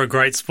shows that you're a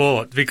great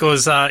sport,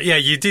 because,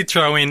 you did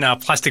throw in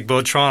Plastic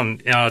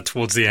Bertrand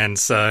towards the end.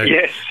 So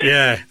yes,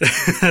 yeah,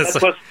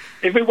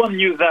 everyone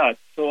knew that.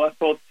 So I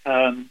thought,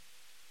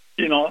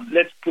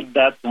 let's put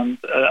that, and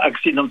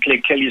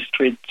accidentally Kelly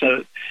Street,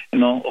 Rue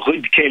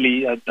de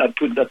Kelly. I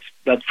put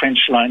that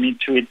French line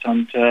into it,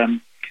 and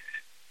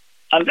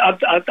at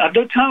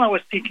the time I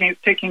was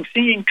taking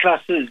singing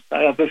classes.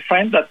 I have a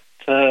friend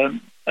a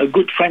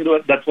good friend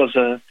that was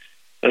a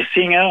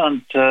singer,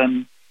 and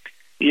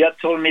he had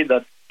told me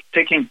that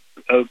taking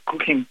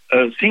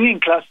singing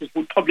classes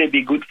would probably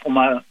be good for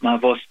my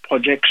voice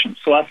projection.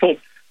 So I thought,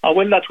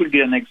 that would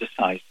be an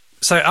exercise.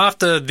 So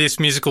after this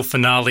musical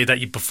finale that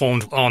you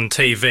performed on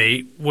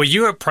TV, were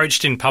you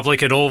approached in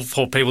public at all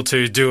for people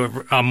to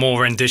do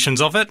more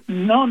renditions of it?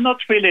 No, not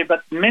really,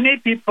 but many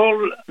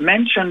people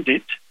mentioned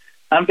it,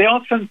 and they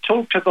often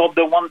talked about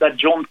the one that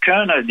John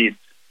Kerner did,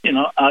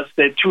 as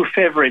their two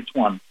favorite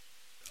ones.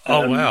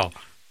 Oh, wow.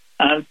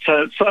 And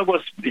so I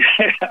was,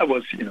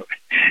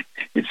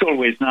 it's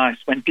always nice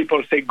when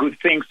people say good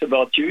things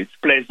about you. It's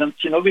pleasant,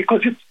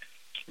 because it's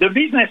the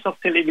business of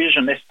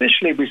television,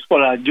 especially with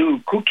what I do,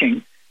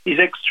 cooking, is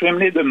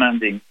extremely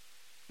demanding.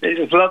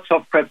 There's lots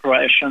of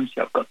preparations.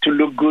 You've got to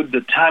look good.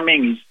 The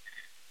timing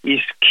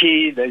is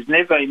key. There's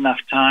never enough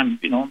time.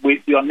 You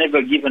are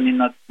never given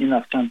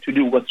enough time to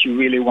do what you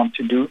really want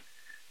to do.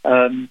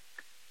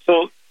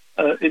 So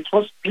it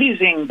was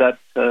pleasing that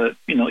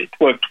it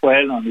worked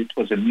well and it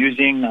was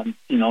amusing, and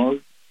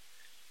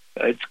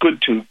it's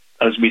good to,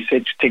 as we say,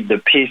 to take the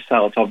piss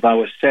out of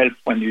ourselves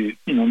when you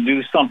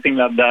do something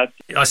like that.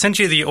 I sent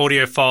you the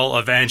audio file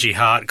of Angie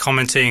Hart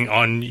commenting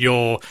on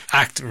your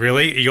act,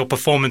 your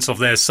performance of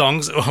their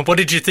songs. What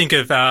did you think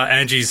of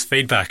Angie's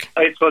feedback?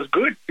 It was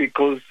good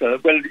because,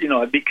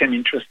 I became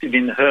interested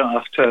in her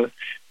after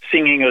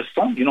singing a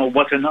song.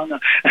 What an honor.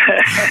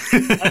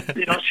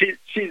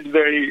 She's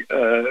very...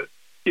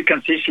 you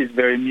can see she's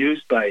very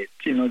amused by it.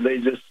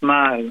 There's a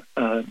smile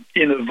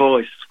in her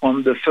voice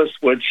from the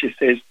first word she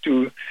says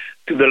to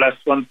the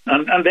last one.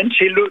 And then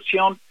she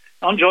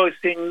enjoys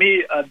seeing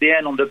me at the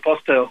end on the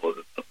poster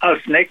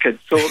half naked.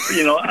 So,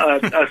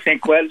 I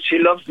think, well, she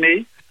loves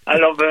me. I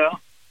love her.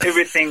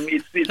 Everything.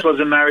 It was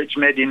a marriage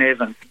made in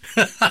heaven.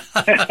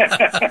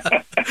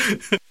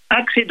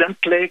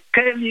 Accidentally,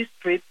 Kelly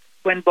Street,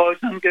 when boys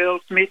and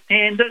girls meet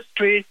in the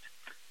street.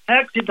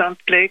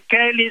 Accidentally,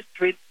 Kelly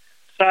Street.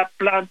 Well,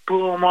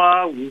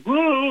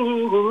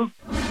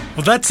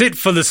 that's it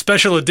for the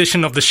special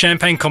edition of the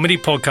Champagne Comedy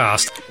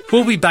Podcast.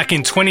 We'll be back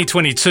in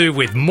 2022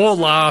 with more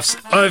laughs,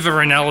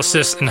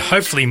 over-analysis, and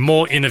hopefully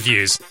more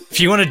interviews.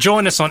 If you want to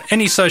join us on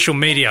any social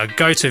media,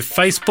 go to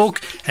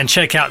Facebook and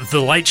check out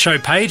The Late Show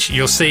page.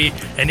 You'll see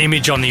an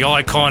image on the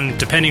icon,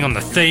 depending on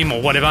the theme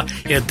or whatever.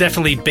 It'll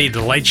definitely be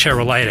The Late Show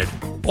related.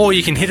 Or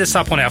you can hit us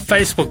up on our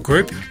Facebook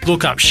group,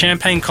 look up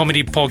Champagne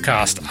Comedy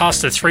Podcast, ask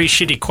the 3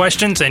 shitty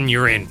questions and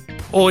you're in.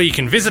 Or you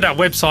can visit our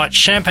website,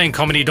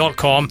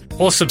 champagnecomedy.com,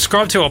 or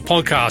subscribe to our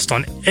podcast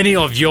on any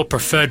of your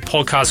preferred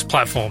podcast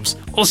platforms.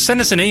 Or send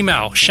us an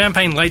email,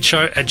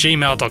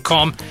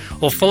 champagnelateshow@gmail.com,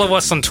 or follow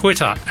us on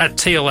Twitter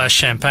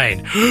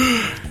 @TLSChampagne.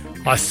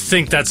 I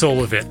think that's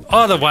all of it.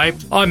 Either way,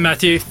 I'm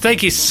Matthew.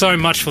 Thank you so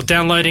much for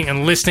downloading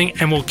and listening,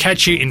 and we'll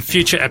catch you in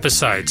future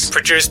episodes.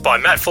 Produced by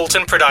Matt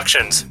Fulton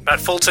Productions,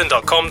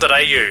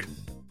 mattfulton.com.au.